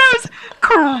hilarious. And I was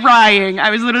crying. I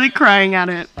was literally crying at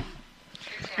it.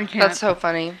 I can't. That's so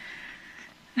funny.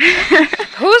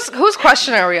 Whose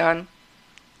question are we on?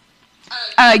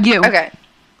 You. Okay.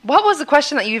 What was the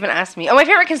question that you even asked me? Oh, my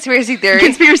favorite conspiracy theory.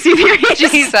 Conspiracy theories.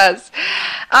 Jesus.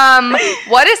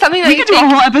 What is something that We you could do a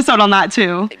think? whole episode on that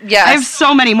too. Yes. I have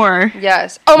so many more.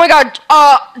 Yes. Oh my God.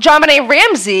 John Benet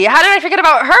Ramsey. How did I forget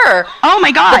about her? Oh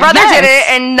my god. The brother yes. did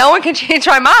it, and no one can change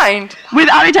my mind.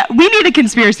 Without a doubt, we need a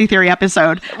conspiracy theory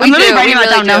episode. We I'm literally do, writing we that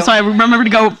really down now, do. so I remember to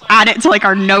go add it to like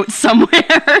our notes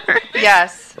somewhere.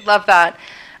 Yes. Love that.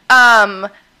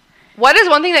 What is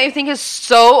one thing that you think is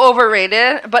so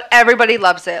overrated, but everybody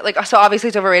loves it? Like, so obviously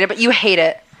it's overrated, but you hate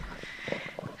it.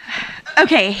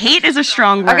 Okay, hate is a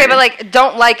strong word. Okay, but like,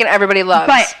 don't like and everybody loves.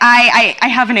 But I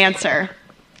have an answer.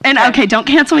 And okay, don't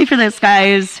cancel me for this,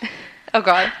 guys. Oh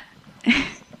God.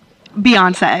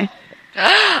 Beyonce.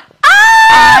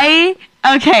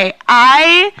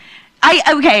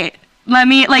 Let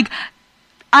me like.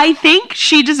 I think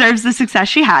she deserves the success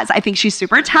she has. I think she's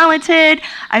super talented.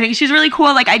 I think she's really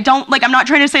cool. Like, I'm not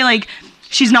trying to say, like,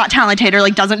 she's not talented or,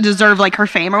 like, doesn't deserve, like, her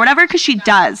fame or whatever, because she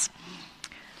does.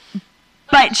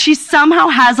 But she somehow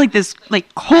has, like, this,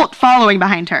 like, cult following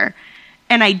behind her.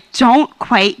 And I don't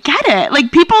quite get it.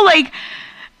 Like, people, like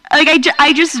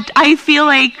I feel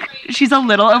like she's a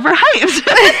little overhyped.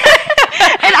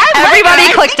 And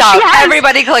Everybody clicked out.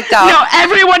 Everybody clicked out. No,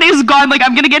 everyone is gone. Like,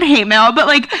 I'm gonna get hate mail, but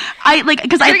like,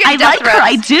 because I You're gonna get like death her.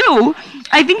 I threats. do.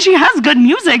 I think she has good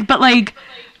music, but like,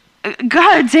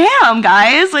 god damn,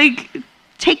 guys, like,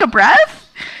 take a breath.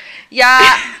 Yeah.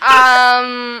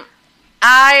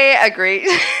 I agree.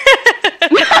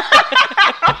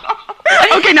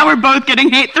 Okay, now we're both getting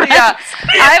hate threats. Yeah.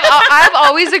 I've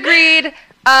always agreed.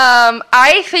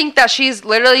 I think that she's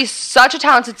literally such a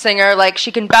talented singer. Like,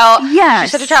 she can belt. Yes.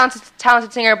 She's such a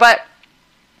talented singer, but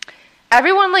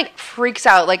everyone, like, freaks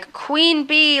out. Like, Queen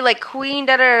Bee, like, Queen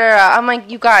da-da-da-da. I'm like,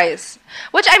 you guys.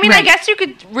 Which, I mean, I Right. guess you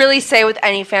could really say with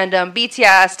any fandom.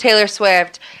 BTS, Taylor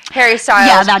Swift, Harry Styles.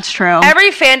 Yeah, that's true.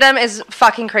 Every fandom is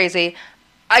fucking crazy.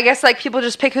 I guess, like, people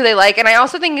just pick who they like. And I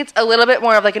also think it's a little bit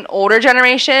more of, like, an older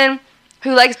generation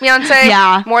who likes Beyonce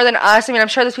Yeah. more than us. I mean, I'm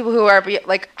sure there's people who are,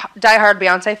 like, diehard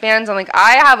Beyonce fans. And, like,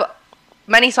 I have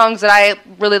many songs that I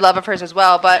really love of hers as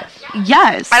well. But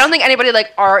Yes. I don't think anybody,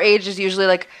 like, our age is usually,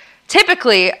 like,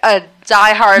 typically a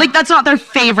diehard. like, that's not their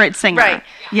favorite singer. Right.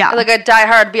 Yeah. Like a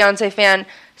diehard Beyonce fan.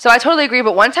 So I totally agree.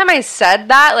 But one time I said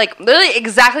that, like, literally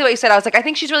exactly what you said. I was like, I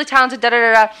think she's really talented,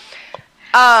 da-da-da-da.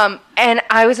 And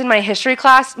I was in my history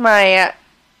class, my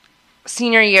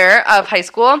senior year of high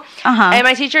school. Uh-huh. And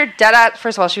my teacher,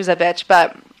 first of all, she was a bitch,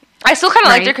 but I still kind of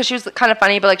liked her Right. because she was kind of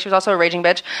funny, but, like, she was also a raging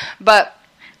bitch. But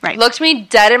Right. looked me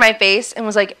dead in my face and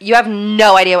was like, you have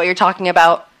no idea what you're talking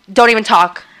about. Don't even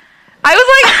talk. I was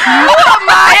like, oh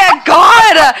my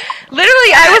God.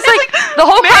 Literally, I was like, the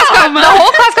whole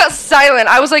class got silent.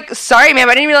 I was like, sorry, ma'am.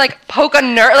 I didn't even, like, poke a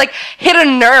nerve, like, hit a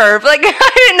nerve. Like,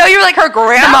 I didn't know you were, like, her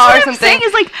grandma That's or what I'm something. saying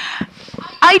is, like,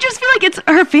 I just feel like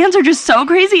her fans are just so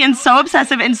crazy and so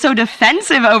obsessive and so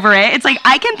defensive over it. It's like,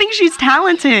 I can think she's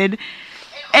talented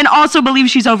and also believe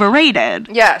she's overrated.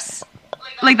 Yes.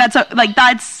 Like,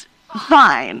 that's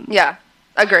fine. Yeah.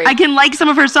 Agreed. I can like some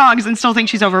of her songs and still think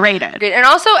she's overrated. Agreed. And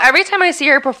also, every time I see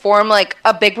her perform, like,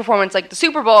 a big performance, like the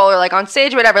Super Bowl or, like, on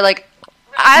stage or whatever, like,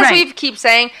 as Right. we keep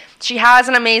saying, she has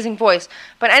an amazing voice.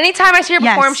 But anytime I see her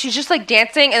Yes. perform, she's just, like,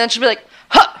 dancing, and then she'll be like,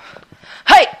 huh,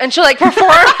 hey, and she'll, like,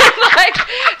 perform. And, like,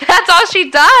 that's all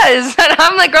she does. And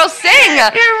I'm like, girl, sing. You're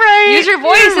right. Use your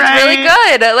voice. You're It's really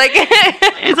right. good. Like,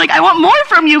 It's like, I want more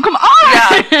from you. Come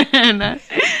on.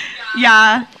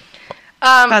 Yeah.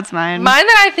 That's mine. Mine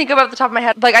that I think about at the top of my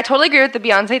head, like, I totally agree with the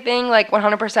Beyonce thing, like,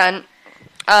 100%.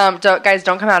 Guys,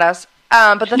 don't come at us.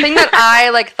 But the thing that I,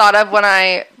 like, thought of when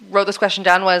I wrote this question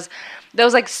down was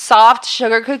those, like, soft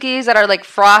sugar cookies that are, like,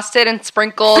 frosted and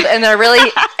sprinkled, and they're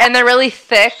really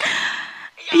thick.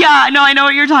 Yeah, no, I know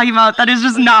what you're talking about. That is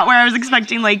just not where I was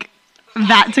expecting, like,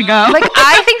 that to go. Like,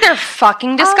 I think they're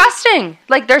fucking disgusting.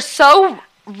 Like, they're so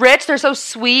rich, they're so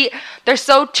sweet, they're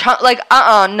so no,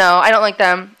 I don't like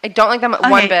them. I don't like them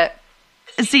one bit.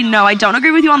 See, no, I don't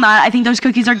agree with you on that. I think those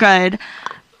cookies are good.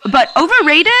 But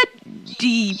overrated?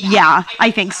 Yeah,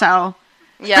 I think so.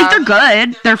 Yeah. Like, they're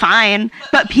good. They're fine.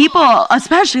 But people,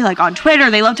 especially, like, on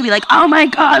Twitter, they love to be like, oh, my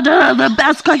God, the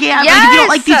best cookie ever. Like, if you don't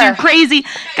like these, you're crazy.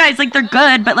 Guys, like, they're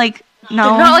good, but, like, no.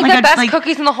 They're not, like, the best like,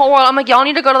 cookies in the whole world. I'm like, y'all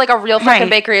need to go to, like, a real fucking Right.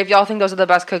 bakery if y'all think those are the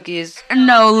best cookies.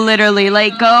 No, literally.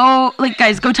 Like,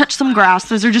 guys, go touch some grass.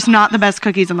 Those are just not the best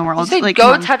cookies in the world. Say, Like, go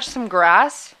come on. touch some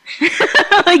grass.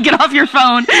 Like, get off your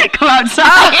phone. Go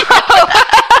outside.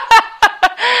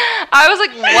 I was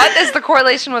like, what is the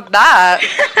correlation with that?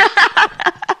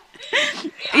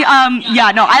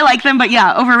 Yeah, no, I like them, but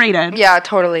yeah, overrated. Yeah,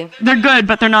 totally. They're good,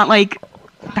 but they're not, like,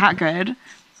 that good.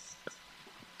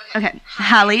 Okay,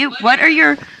 Hallie, what are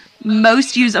your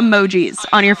most used emojis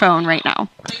on your phone right now?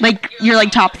 Like, your,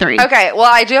 like, top 3. Okay, well,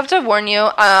 I do have to warn you.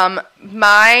 Okay,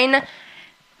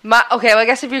 well, I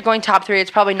guess if you're going top 3,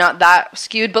 it's probably not that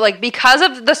skewed. But, like, because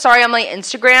of the Sorry I'm Late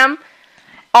Instagram,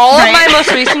 all of my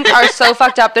most recent are so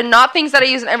fucked up. They're not things that I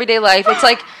use in everyday life. It's,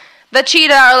 like, the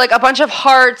cheetah or, like, a bunch of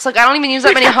hearts. Like, I don't even use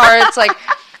that many hearts. Like,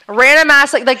 random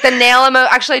ass, like the nail emoji.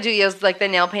 Actually, I do use, like, the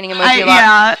nail painting emoji a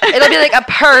lot. Yeah. It'll be, like, a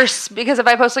purse. Because if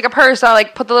I post, like, a purse, I'll,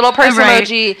 like, put the little purse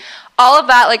emoji. All of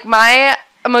that. Like, my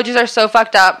emojis are so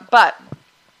fucked up. But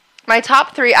my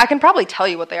top 3, I can probably tell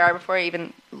you what they are before I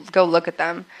even go look at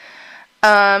them.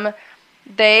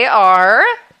 They are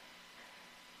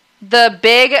the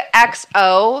big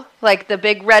XO, like the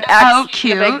big red X, oh,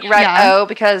 cute. The big red O,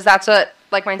 because that's what,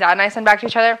 like, my dad and I send back to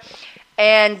each other.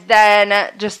 And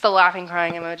then just the laughing,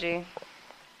 crying emoji.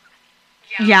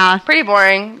 Yeah. Pretty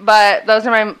boring, but those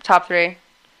are my top 3.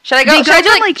 Should I go? Should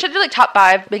I do like top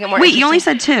 5? Make it more. Wait, you only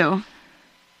said 2.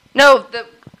 No, the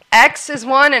X is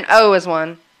 1 and O is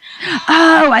 1.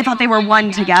 Oh, I thought they were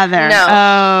one together. No.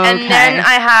 Oh, and then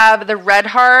I have the red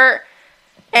heart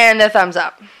and the thumbs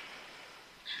up.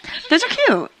 Those are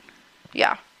cute.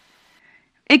 Yeah.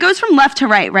 It goes from left to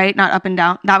right? Not up and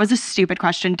down. That was a stupid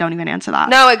question. Don't even answer that.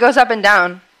 No, it goes up and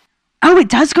down. Oh, it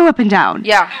does go up and down.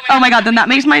 Yeah. Oh my god, then that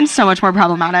makes mine so much more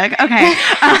problematic. Okay.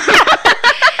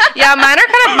 Yeah, mine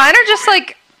are just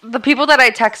like the people that I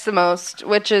text the most,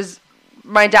 which is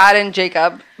my dad and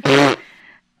Jacob.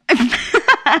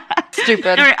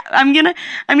 Stupid. All right, I'm gonna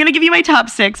give you my top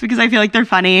 6 because I feel like they're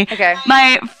funny. Okay.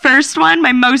 My first one,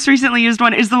 my most recently used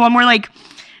one, is the one where, like,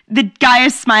 the guy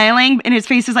is smiling and his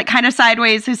face is, like, kind of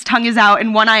sideways, his tongue is out,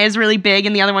 and one eye is really big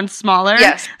and the other one's smaller.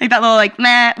 Yes. Like that little, like,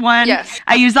 meh one. Yes.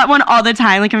 I use that one all the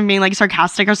time, like, if I'm being, like,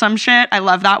 sarcastic or some shit. I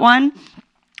love that one.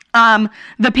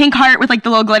 The pink heart with, like, the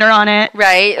little glitter on it.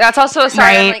 Right. That's also a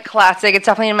Sorry I'm Right. Late classic. It's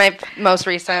definitely in my most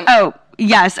recent. Oh,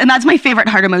 yes. And that's my favorite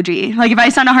heart emoji. Like, if I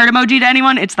send a heart emoji to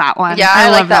anyone, it's that one. Yeah, I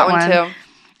like love that one too.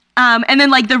 And then,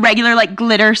 like, the regular, like,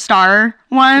 glitter star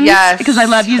ones. Yes. Because I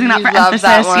love using that You for love emphasis,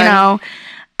 that one. you know.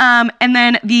 And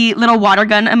then the little water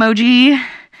gun emoji.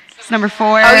 It's number 4.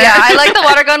 Oh yeah, I like the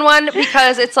water gun one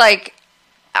because it's like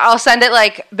I'll send it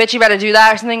like, bitch, you better do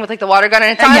that or something with like the water gun,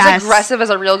 and it's not as aggressive as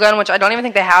a real gun, which I don't even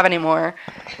think they have anymore.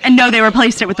 And no, they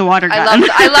replaced it with the water gun.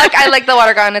 I like the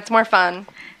water gun. It's more fun.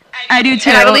 I do too.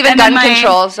 And I believe in gun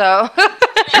control, so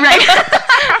right.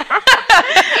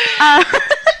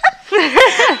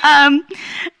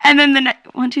 And then the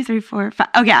 1, 2, 3, 4, 5.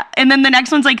 Oh yeah, and then the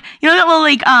next one's like, you know, that little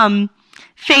like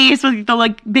face with the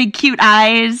like big cute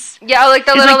eyes. Yeah, like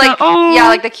the little like yeah,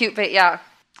 like the cute face. Yeah.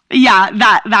 Yeah,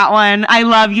 that one. I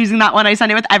love using that one. I send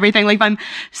it with everything. Like if I'm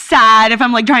sad, if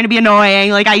I'm like trying to be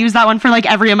annoying, like I use that one for like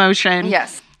every emotion.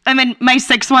 Yes. And then my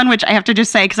 6th one, which I have to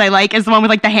just say because I like, is the one with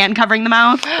like the hand covering the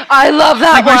mouth. I love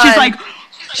that like, one. Where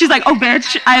she's like, oh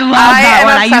bitch, I love that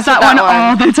one. I use that one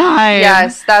all the time.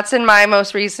 Yes, that's in my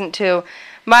most recent too.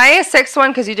 My 6th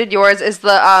one, because you did yours, is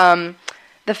the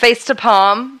face to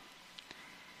palm.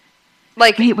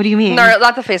 Like, wait, what do you mean? No,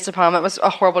 not the face to palm. It was a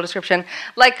horrible description.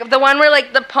 Like the one where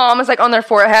like the palm is like on their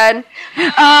forehead.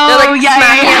 Oh, they're, like, yeah,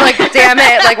 smacking yeah. it, like, damn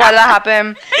it! Like, why did that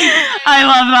happen? I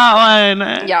love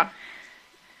that one. Yeah.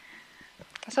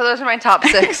 So those are my top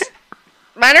 6.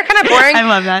 Mine are kind of boring. I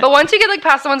love that. But once you get like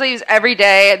past the ones I use every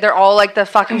day, they're all like the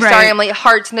fucking Sorry I'm Late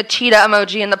hearts and the cheetah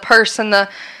emoji and the purse and the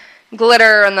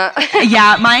glitter and the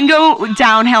yeah, mine go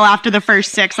downhill after the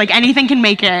first 6. Like anything can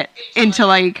make it into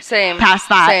like past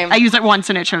that. Same. I use it once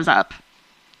and it shows up.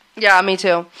 Yeah, me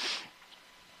too.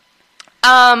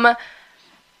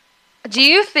 Do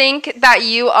you think that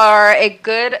you are a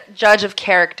good judge of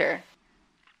character?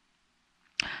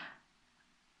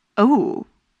 Oh.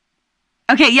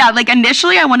 Okay, yeah, like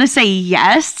initially I want to say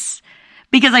yes,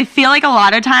 because I feel like a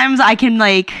lot of times I can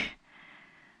like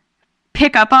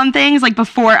pick up on things like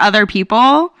before other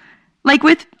people. Like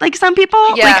with like some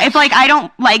people, yeah. Like if like I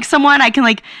don't like someone, I can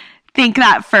like think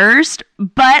that first,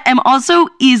 but I'm also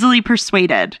easily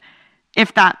persuaded,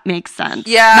 if that makes sense.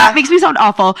 Yeah. That makes me sound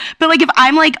awful. But like if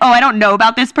I'm like, oh, I don't know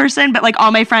about this person, but like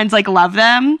all my friends like love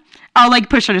them, I'll like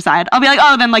push it aside. I'll be like,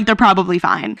 oh, then like they're probably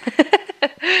fine.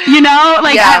 You know?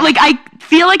 Like yeah. I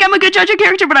feel like I'm a good judge of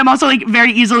character, but I'm also like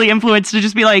very easily influenced to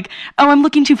just be like, oh, I'm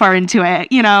looking too far into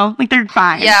it, you know? Like they're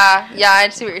fine. Yeah, I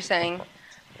see what you're saying.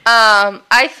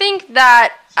 I think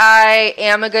that I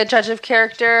am a good judge of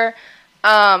character.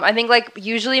 I think like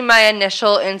usually my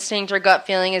initial instinct or gut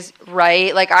feeling is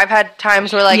right. Like I've had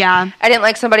times where like I didn't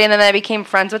like somebody and then I became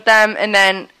friends with them and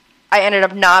then I ended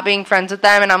up not being friends with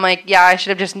them and I'm like, yeah, I should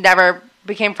have just never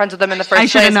became friends with them in the first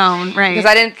place. I should have known, right? Because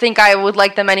I didn't think I would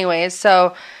like them anyways.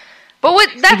 So But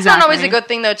that's not always a Exactly. good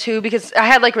thing though too, because I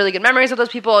had like really good memories with those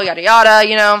people, yada yada,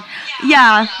 you know.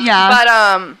 Yeah.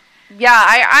 But yeah,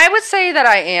 I would say that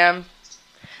I am,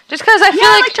 just because I feel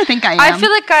I like like to think I am. I feel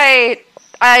like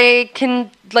I can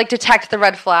like detect the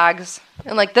red flags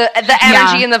and like the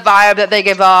energy and the vibe that they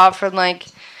give off, and like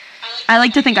I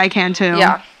like to think I can too.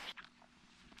 yeah.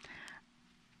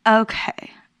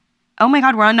 Okay. Oh my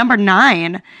God, we're on number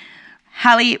 9.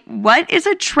 Hallie, what is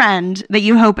a trend that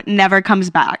you hope never comes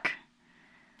back?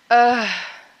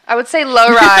 I would say low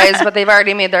rise, but they've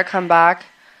already made their comeback.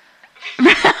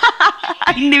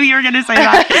 I knew you were going to say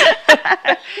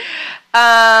that.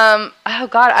 Oh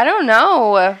God, I don't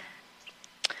know.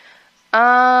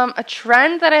 A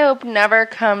trend that I hope never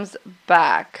comes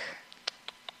back.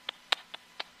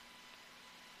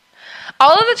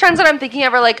 All of the trends that I'm thinking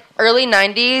of are like early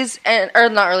 90s or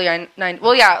not early 90s.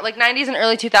 Well, yeah, like 90s and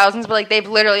early 2000s, but like they've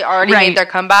literally already Right. made their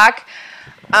comeback.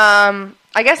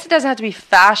 I guess it doesn't have to be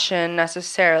fashion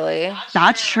necessarily.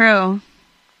 That's true.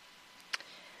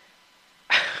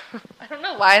 I don't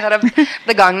know why I thought of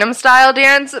the Gangnam Style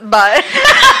dance, but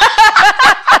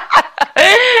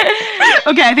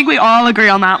Okay, I think we all agree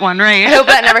on that one, I right? hope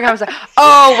that never comes back.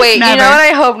 Oh, wait, you Never. know what I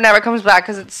hope never comes back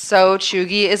because it's so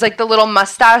chuggy is like the little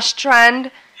mustache trend.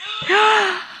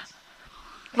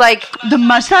 Like, The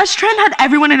mustache trend had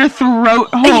everyone in a throat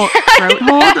hold,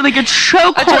 like a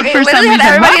chokehold it for some literally reason.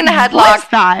 had everybody What in the was headlock.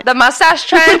 that? The mustache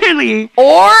trend. Literally.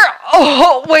 Or,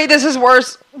 oh, wait, this is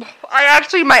worse. I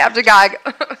actually might have to gag.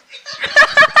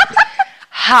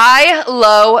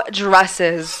 High-low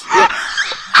dresses.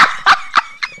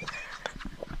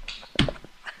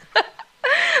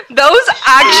 Those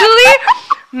actually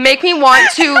make me want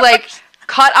to, like,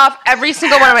 cut off every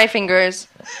single one of my fingers.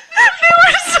 They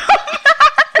were so bad.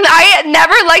 I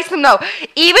never liked them, though.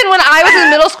 Even when I was in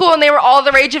middle school and they were all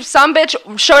the rage, if some bitch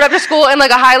showed up to school in,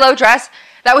 like, a high-low dress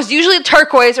that was usually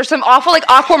turquoise or some awful, like,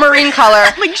 aquamarine color,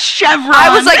 Like chevron.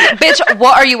 I was like, bitch,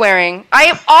 what are you wearing?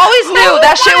 I always knew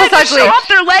that shit was They show ugly. off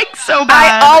their legs so I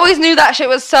bad. always knew that shit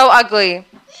was so ugly.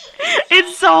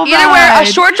 It's so bad. Either wear a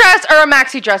short dress or a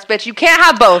maxi dress, bitch. You can't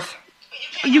have both.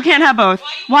 You can't have both.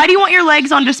 Why do you want your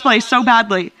legs on display so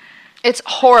badly? It's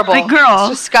horrible. Like, girl.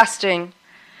 It's disgusting.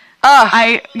 Ugh.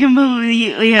 I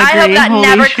completely agree. I hope that Holy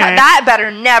never shit. that better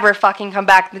never fucking come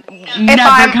back. If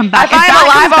Never come back. If If I'm that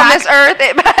alive comes on back- this earth,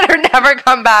 it better never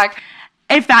come back.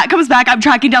 If that comes back, I'm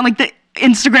tracking down like the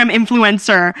Instagram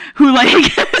influencer who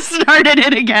like started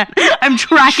it again. I'm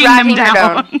tracking them Tracking her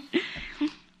down.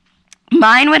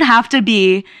 Mine would have to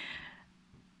be,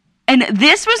 and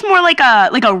this was more like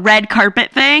a red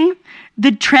carpet thing.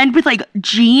 The trend with like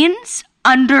jeans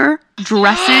under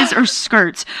dresses or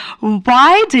skirts.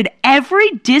 Why did every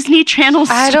Disney Channel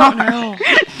star I don't know.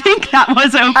 think that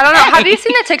was okay? I don't know. Have you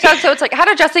seen the TikTok? So it's like, how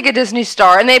to dress like a Disney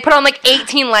star, and they put on like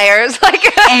 18 layers. Like,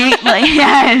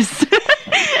 Yes.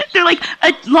 They're like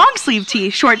a long sleeve tee,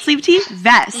 short sleeve tee,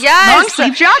 vest, Yes. long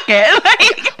sleeve jacket.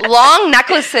 Like, long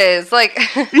necklaces. Like,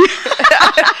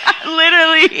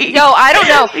 literally. yo, I don't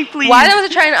know Like, please. why that was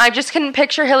a trend. I just can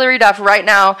picture Hillary Duff right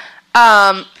now.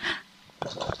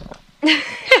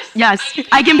 Yes.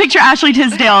 I can picture Ashley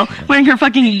Tisdale wearing her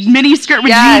fucking mini skirt with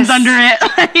Yes. jeans under it.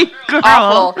 Like, girl.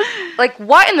 Awful. Like,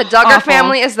 what in the Duggar Awful.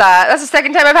 family is that? That's the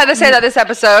second time I've had to say that this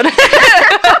episode.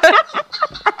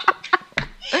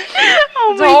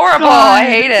 Oh It's my horrible. God. I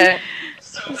hate it.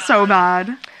 So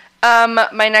bad.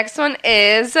 My next one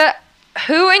is,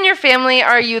 who in your family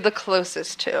are you the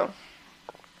closest to?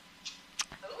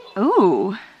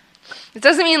 Ooh. It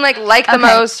doesn't mean like the Okay.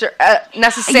 most or,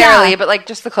 necessarily, Yeah. but like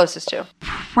just the closest to.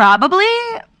 Probably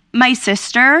my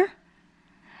sister.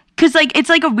 Cause like it's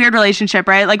like a weird relationship,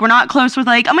 right? Like we're not close with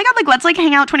like, oh my god, like let's like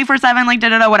hang out 24/7, like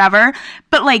da whatever.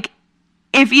 But like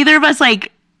if either of us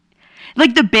like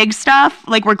the big stuff,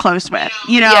 like we're close with,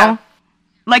 you know? Yeah.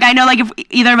 Like I know like if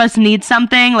either of us needs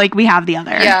something, like we have the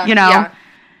other. Yeah, You know? yeah.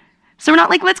 So we're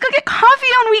not like, let's go get coffee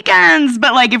on weekends.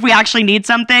 But like if we actually need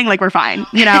something, like we're fine.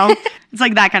 You know? It's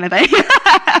like that kind of thing.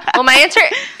 Well, my answer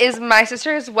is my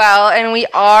sister as well, and we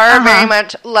are very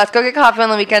much let's go get coffee on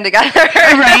the weekend together.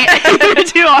 Right? You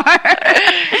two are.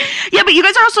 Yeah, but you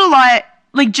guys are also a lot,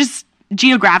 like, just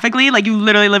geographically, like, you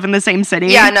literally live in the same city.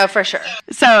 Yeah, no, for sure.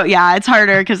 So, yeah, it's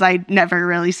harder because I never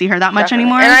really see her that much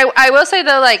Definitely. anymore. And I will say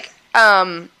though, like,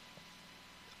 Emma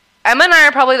and I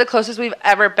are probably the closest we've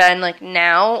ever been, like,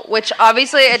 now, which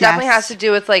obviously it definitely Yes. has to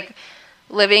do with, like,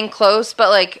 living close, but,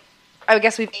 like, I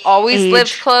guess we've always Age.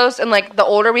 lived close, and, like, the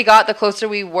older we got, the closer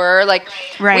we were. Like,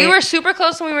 Right. we were super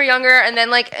close when we were younger, and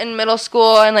then, like, in middle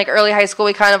school and, like, early high school,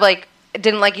 we kind of, like,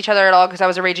 didn't like each other at all because I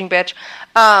was a raging bitch.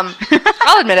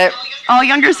 I'll admit it. All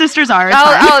younger sisters are. It's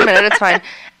I'll fine. admit it. It's fine.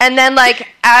 And then, like,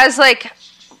 as, like,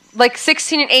 like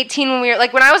 16 and 18 when we were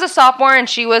like when I was a sophomore and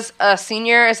she was a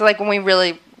senior is like when we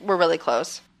really were really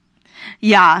close.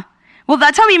 Yeah. Well,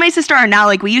 that's how me and my sister are now.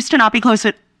 Like, we used to not be close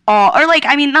at all. Or, like,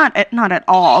 I mean, not at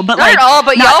all, but, Not like, at all,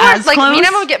 but not y'all were, as like, close. me and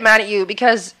Emma would get mad at you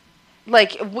because,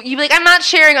 like, you'd be like, I'm not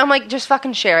sharing. I'm like, just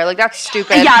fucking share. Like, that's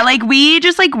stupid. Yeah, like, we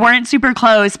just, like, weren't super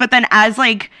close. But then as,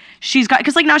 like, she's got...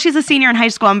 Because, like, now she's a senior in high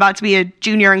school. I'm about to be a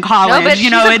junior in college. but you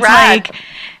know, she's a it's grad. like...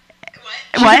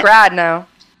 She's a grad now.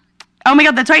 Oh, my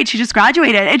God, that's right. She just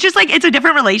graduated. It's just, like, it's a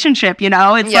different relationship, you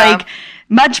know? It's, Yeah. like,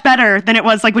 much better than it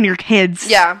was, like, when you're kids.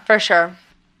 Yeah, for sure.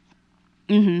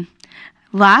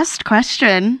 Last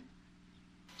question.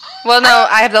 Well, no,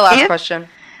 I have the last If- question.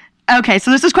 Okay,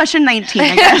 so this is question 19,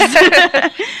 I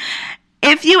guess.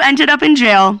 If you ended up in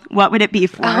jail, what would it be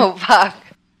for? Oh, fuck.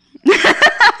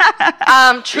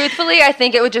 Truthfully, I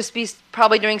think it would just be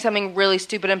probably doing something really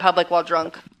stupid in public while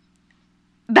drunk.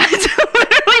 That's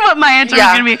literally what my answer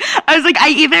Yeah. was going to be.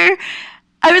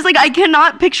 I was like, I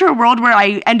cannot picture a world where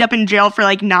I end up in jail for,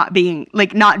 like, not being,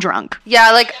 like, not drunk.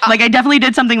 Yeah, like Like, I definitely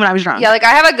did something when I was drunk. yeah, like I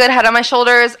have a good head on my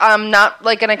shoulders. I'm not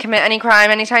like gonna commit any crime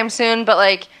anytime soon, but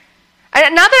like,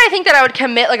 not that I think that I would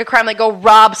commit like a crime, like go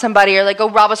rob somebody or like go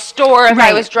rob a store if I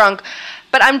Right. was drunk.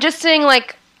 But I'm just saying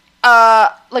like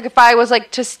if I was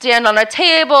like to stand on a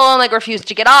table and like refuse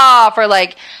to get off or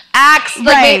like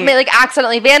Right. like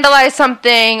accidentally vandalize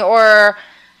something or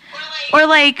Or,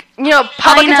 like, you know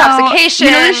public I know, intoxication.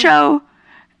 You know the show?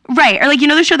 Right. Or, like, you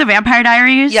know the show The Vampire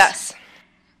Diaries? Yes.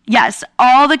 Yes,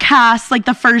 all the cast, like,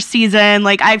 the first season,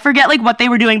 like, I forget, like, what they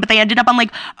were doing, but they ended up on,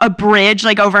 like, a bridge,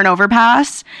 like, over an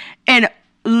overpass, and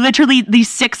literally these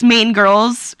 6 main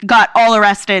girls got all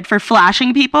arrested for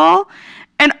flashing people,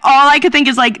 and all I could think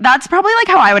is, like, that's probably, like,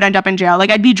 how I would end up in jail. Like,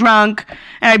 I'd be drunk,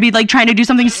 and I'd be, like, trying to do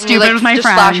something You, stupid like, with my just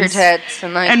friends. flash your tits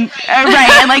and like And,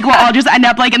 right, and, like, we'll all just end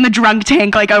up, like, in the drunk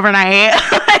tank, like, overnight.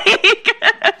 Like,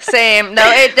 same. No,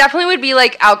 it definitely would be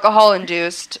like alcohol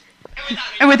induced.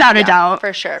 without a doubt.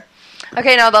 For sure.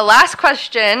 Okay, now the last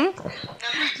question.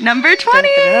 Number 20.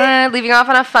 Leaving off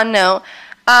on a fun note.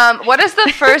 What is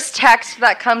the first text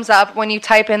that comes up when you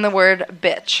type in the word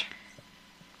bitch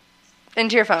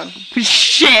into your phone?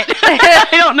 Shit. I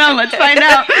don't know. Let's find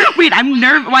out. Wait,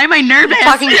 why am I nervous?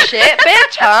 Talking shit,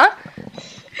 bitch, huh?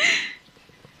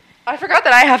 I forgot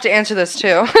that I have to answer this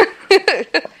too.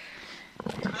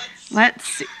 Let's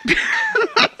see.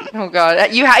 Oh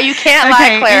god, you can't lie,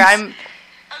 Okay, Claire.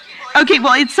 Okay,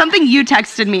 well, it's something you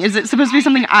texted me. Is it supposed to be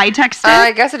something I texted?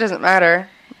 I guess it doesn't matter.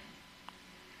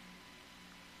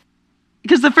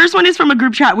 Because the first one is from a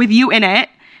group chat with you in it,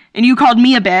 and you called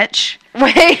me a bitch.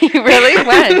 Wait, really?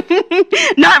 When?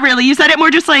 Not really. You said it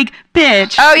more just like,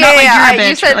 bitch. Oh yeah, Not like yeah. you're a bitch,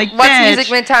 You said but like, what's bitch. Music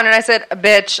Midtown, and I said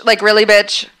bitch, like really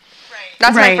bitch.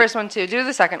 That's my Right. first one too. Do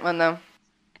the second one though.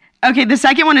 Okay, the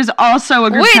second one is also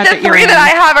a group Wait, chat the that you're three in. that I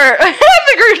have are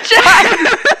the group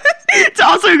chat. It's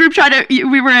also a group chat that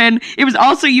we were in. It was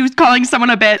also you calling someone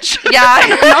a bitch. Yeah. I'm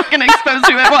not going to expose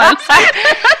who it was.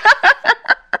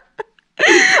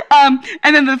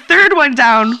 And then the third one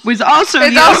down was also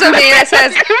It's you. also me, and it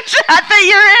says group chat that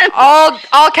you're in.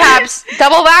 all caps,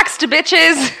 double wax to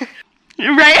bitches.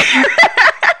 Right?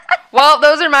 Well,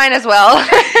 those are mine as well.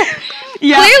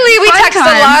 Yeah. Clearly, we Fun text a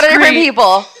times, lot of different great.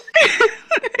 people.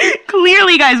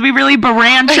 Clearly, guys, we really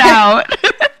branch out.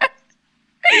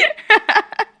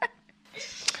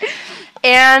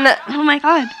 And Oh my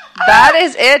god. that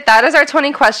is it. That is our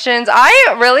 20 questions.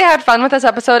 I really had fun with this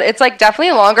episode. It's like definitely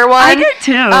a longer one. I did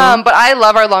too. But I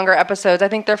love our longer episodes. I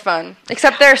think they're fun.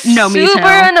 Except they're No, me super too.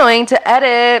 annoying to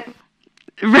edit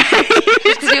Right?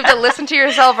 because you have to listen to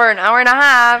yourself for an hour and a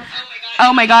half.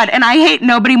 Oh my god. And I hate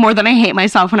nobody more than I hate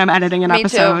myself when I'm editing an Me too.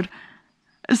 episode.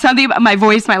 Something about my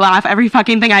voice, my laugh, every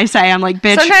fucking thing I say, I'm like,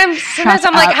 bitch. Sometimes shut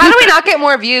I'm like, up. how do we not get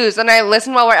more views? And I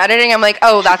listen while we're editing. I'm like,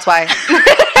 oh, that's why.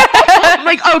 I'm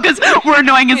like, oh, because we're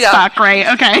annoying as Yeah. fuck, right?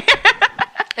 Okay.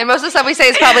 And most of the stuff we say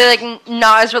is probably like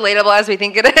not as relatable as we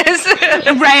think it is.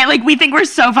 Right? Like, we think we're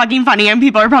so fucking funny, and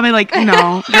people are probably like,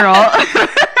 no, girl.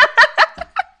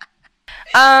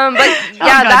 But yeah,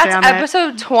 God that's damn it.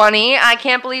 episode 20. I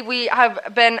can't believe we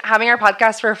have been having our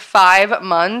podcast for 5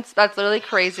 months. That's literally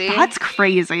crazy. That's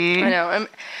crazy. I know.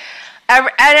 And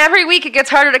every week it gets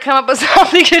harder to come up with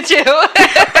something to do.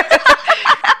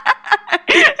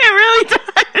 It really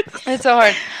does. It's so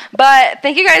hard. But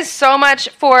thank you guys so much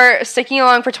for sticking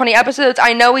along for 20 episodes.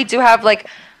 I know we do have like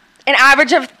an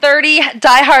average of 30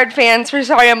 diehard fans for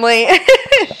Sorry I'm Late.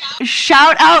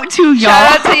 Shout out to y'all.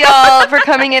 Shout out to y'all for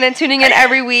coming in and tuning in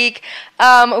every week.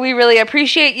 We really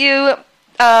appreciate you.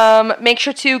 Make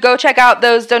sure to go check out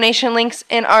those donation links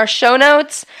in our show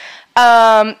notes.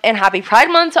 And happy Pride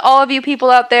Month to all of you people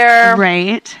out there.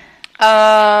 Right.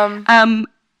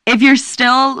 if you're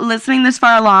still listening this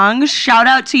far along, shout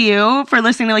out to you for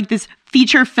listening to like this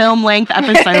feature film length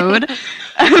episode.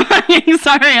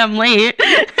 Sorry I'm late.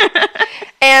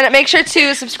 And make sure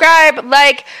to subscribe,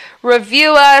 like,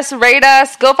 review us, rate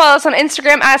us. Go follow us on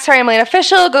Instagram at Sorry I'm Late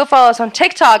Official. Go follow us on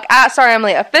TikTok at Sorry I'm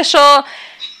Late Official.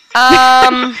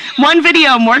 One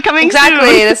video, more coming exactly.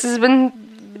 soon. This has been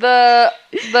the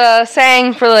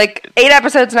saying for like 8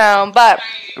 episodes now, but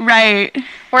right.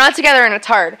 We're not together and it's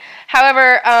hard.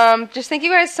 However, just thank you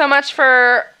guys so much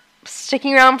for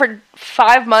sticking around for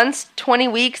 5 months, 20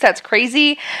 weeks. That's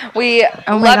crazy. We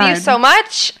love you so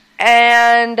much,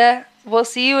 and we'll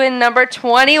see you in number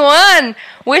 21.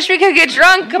 Wish we could get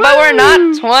drunk, but we're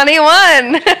not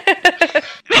 21.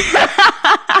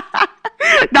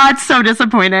 That's so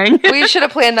disappointing. We should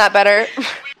have planned that better.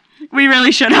 We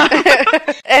really should have.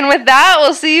 And with that,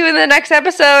 we'll see you in the next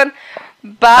episode.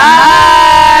 Bye.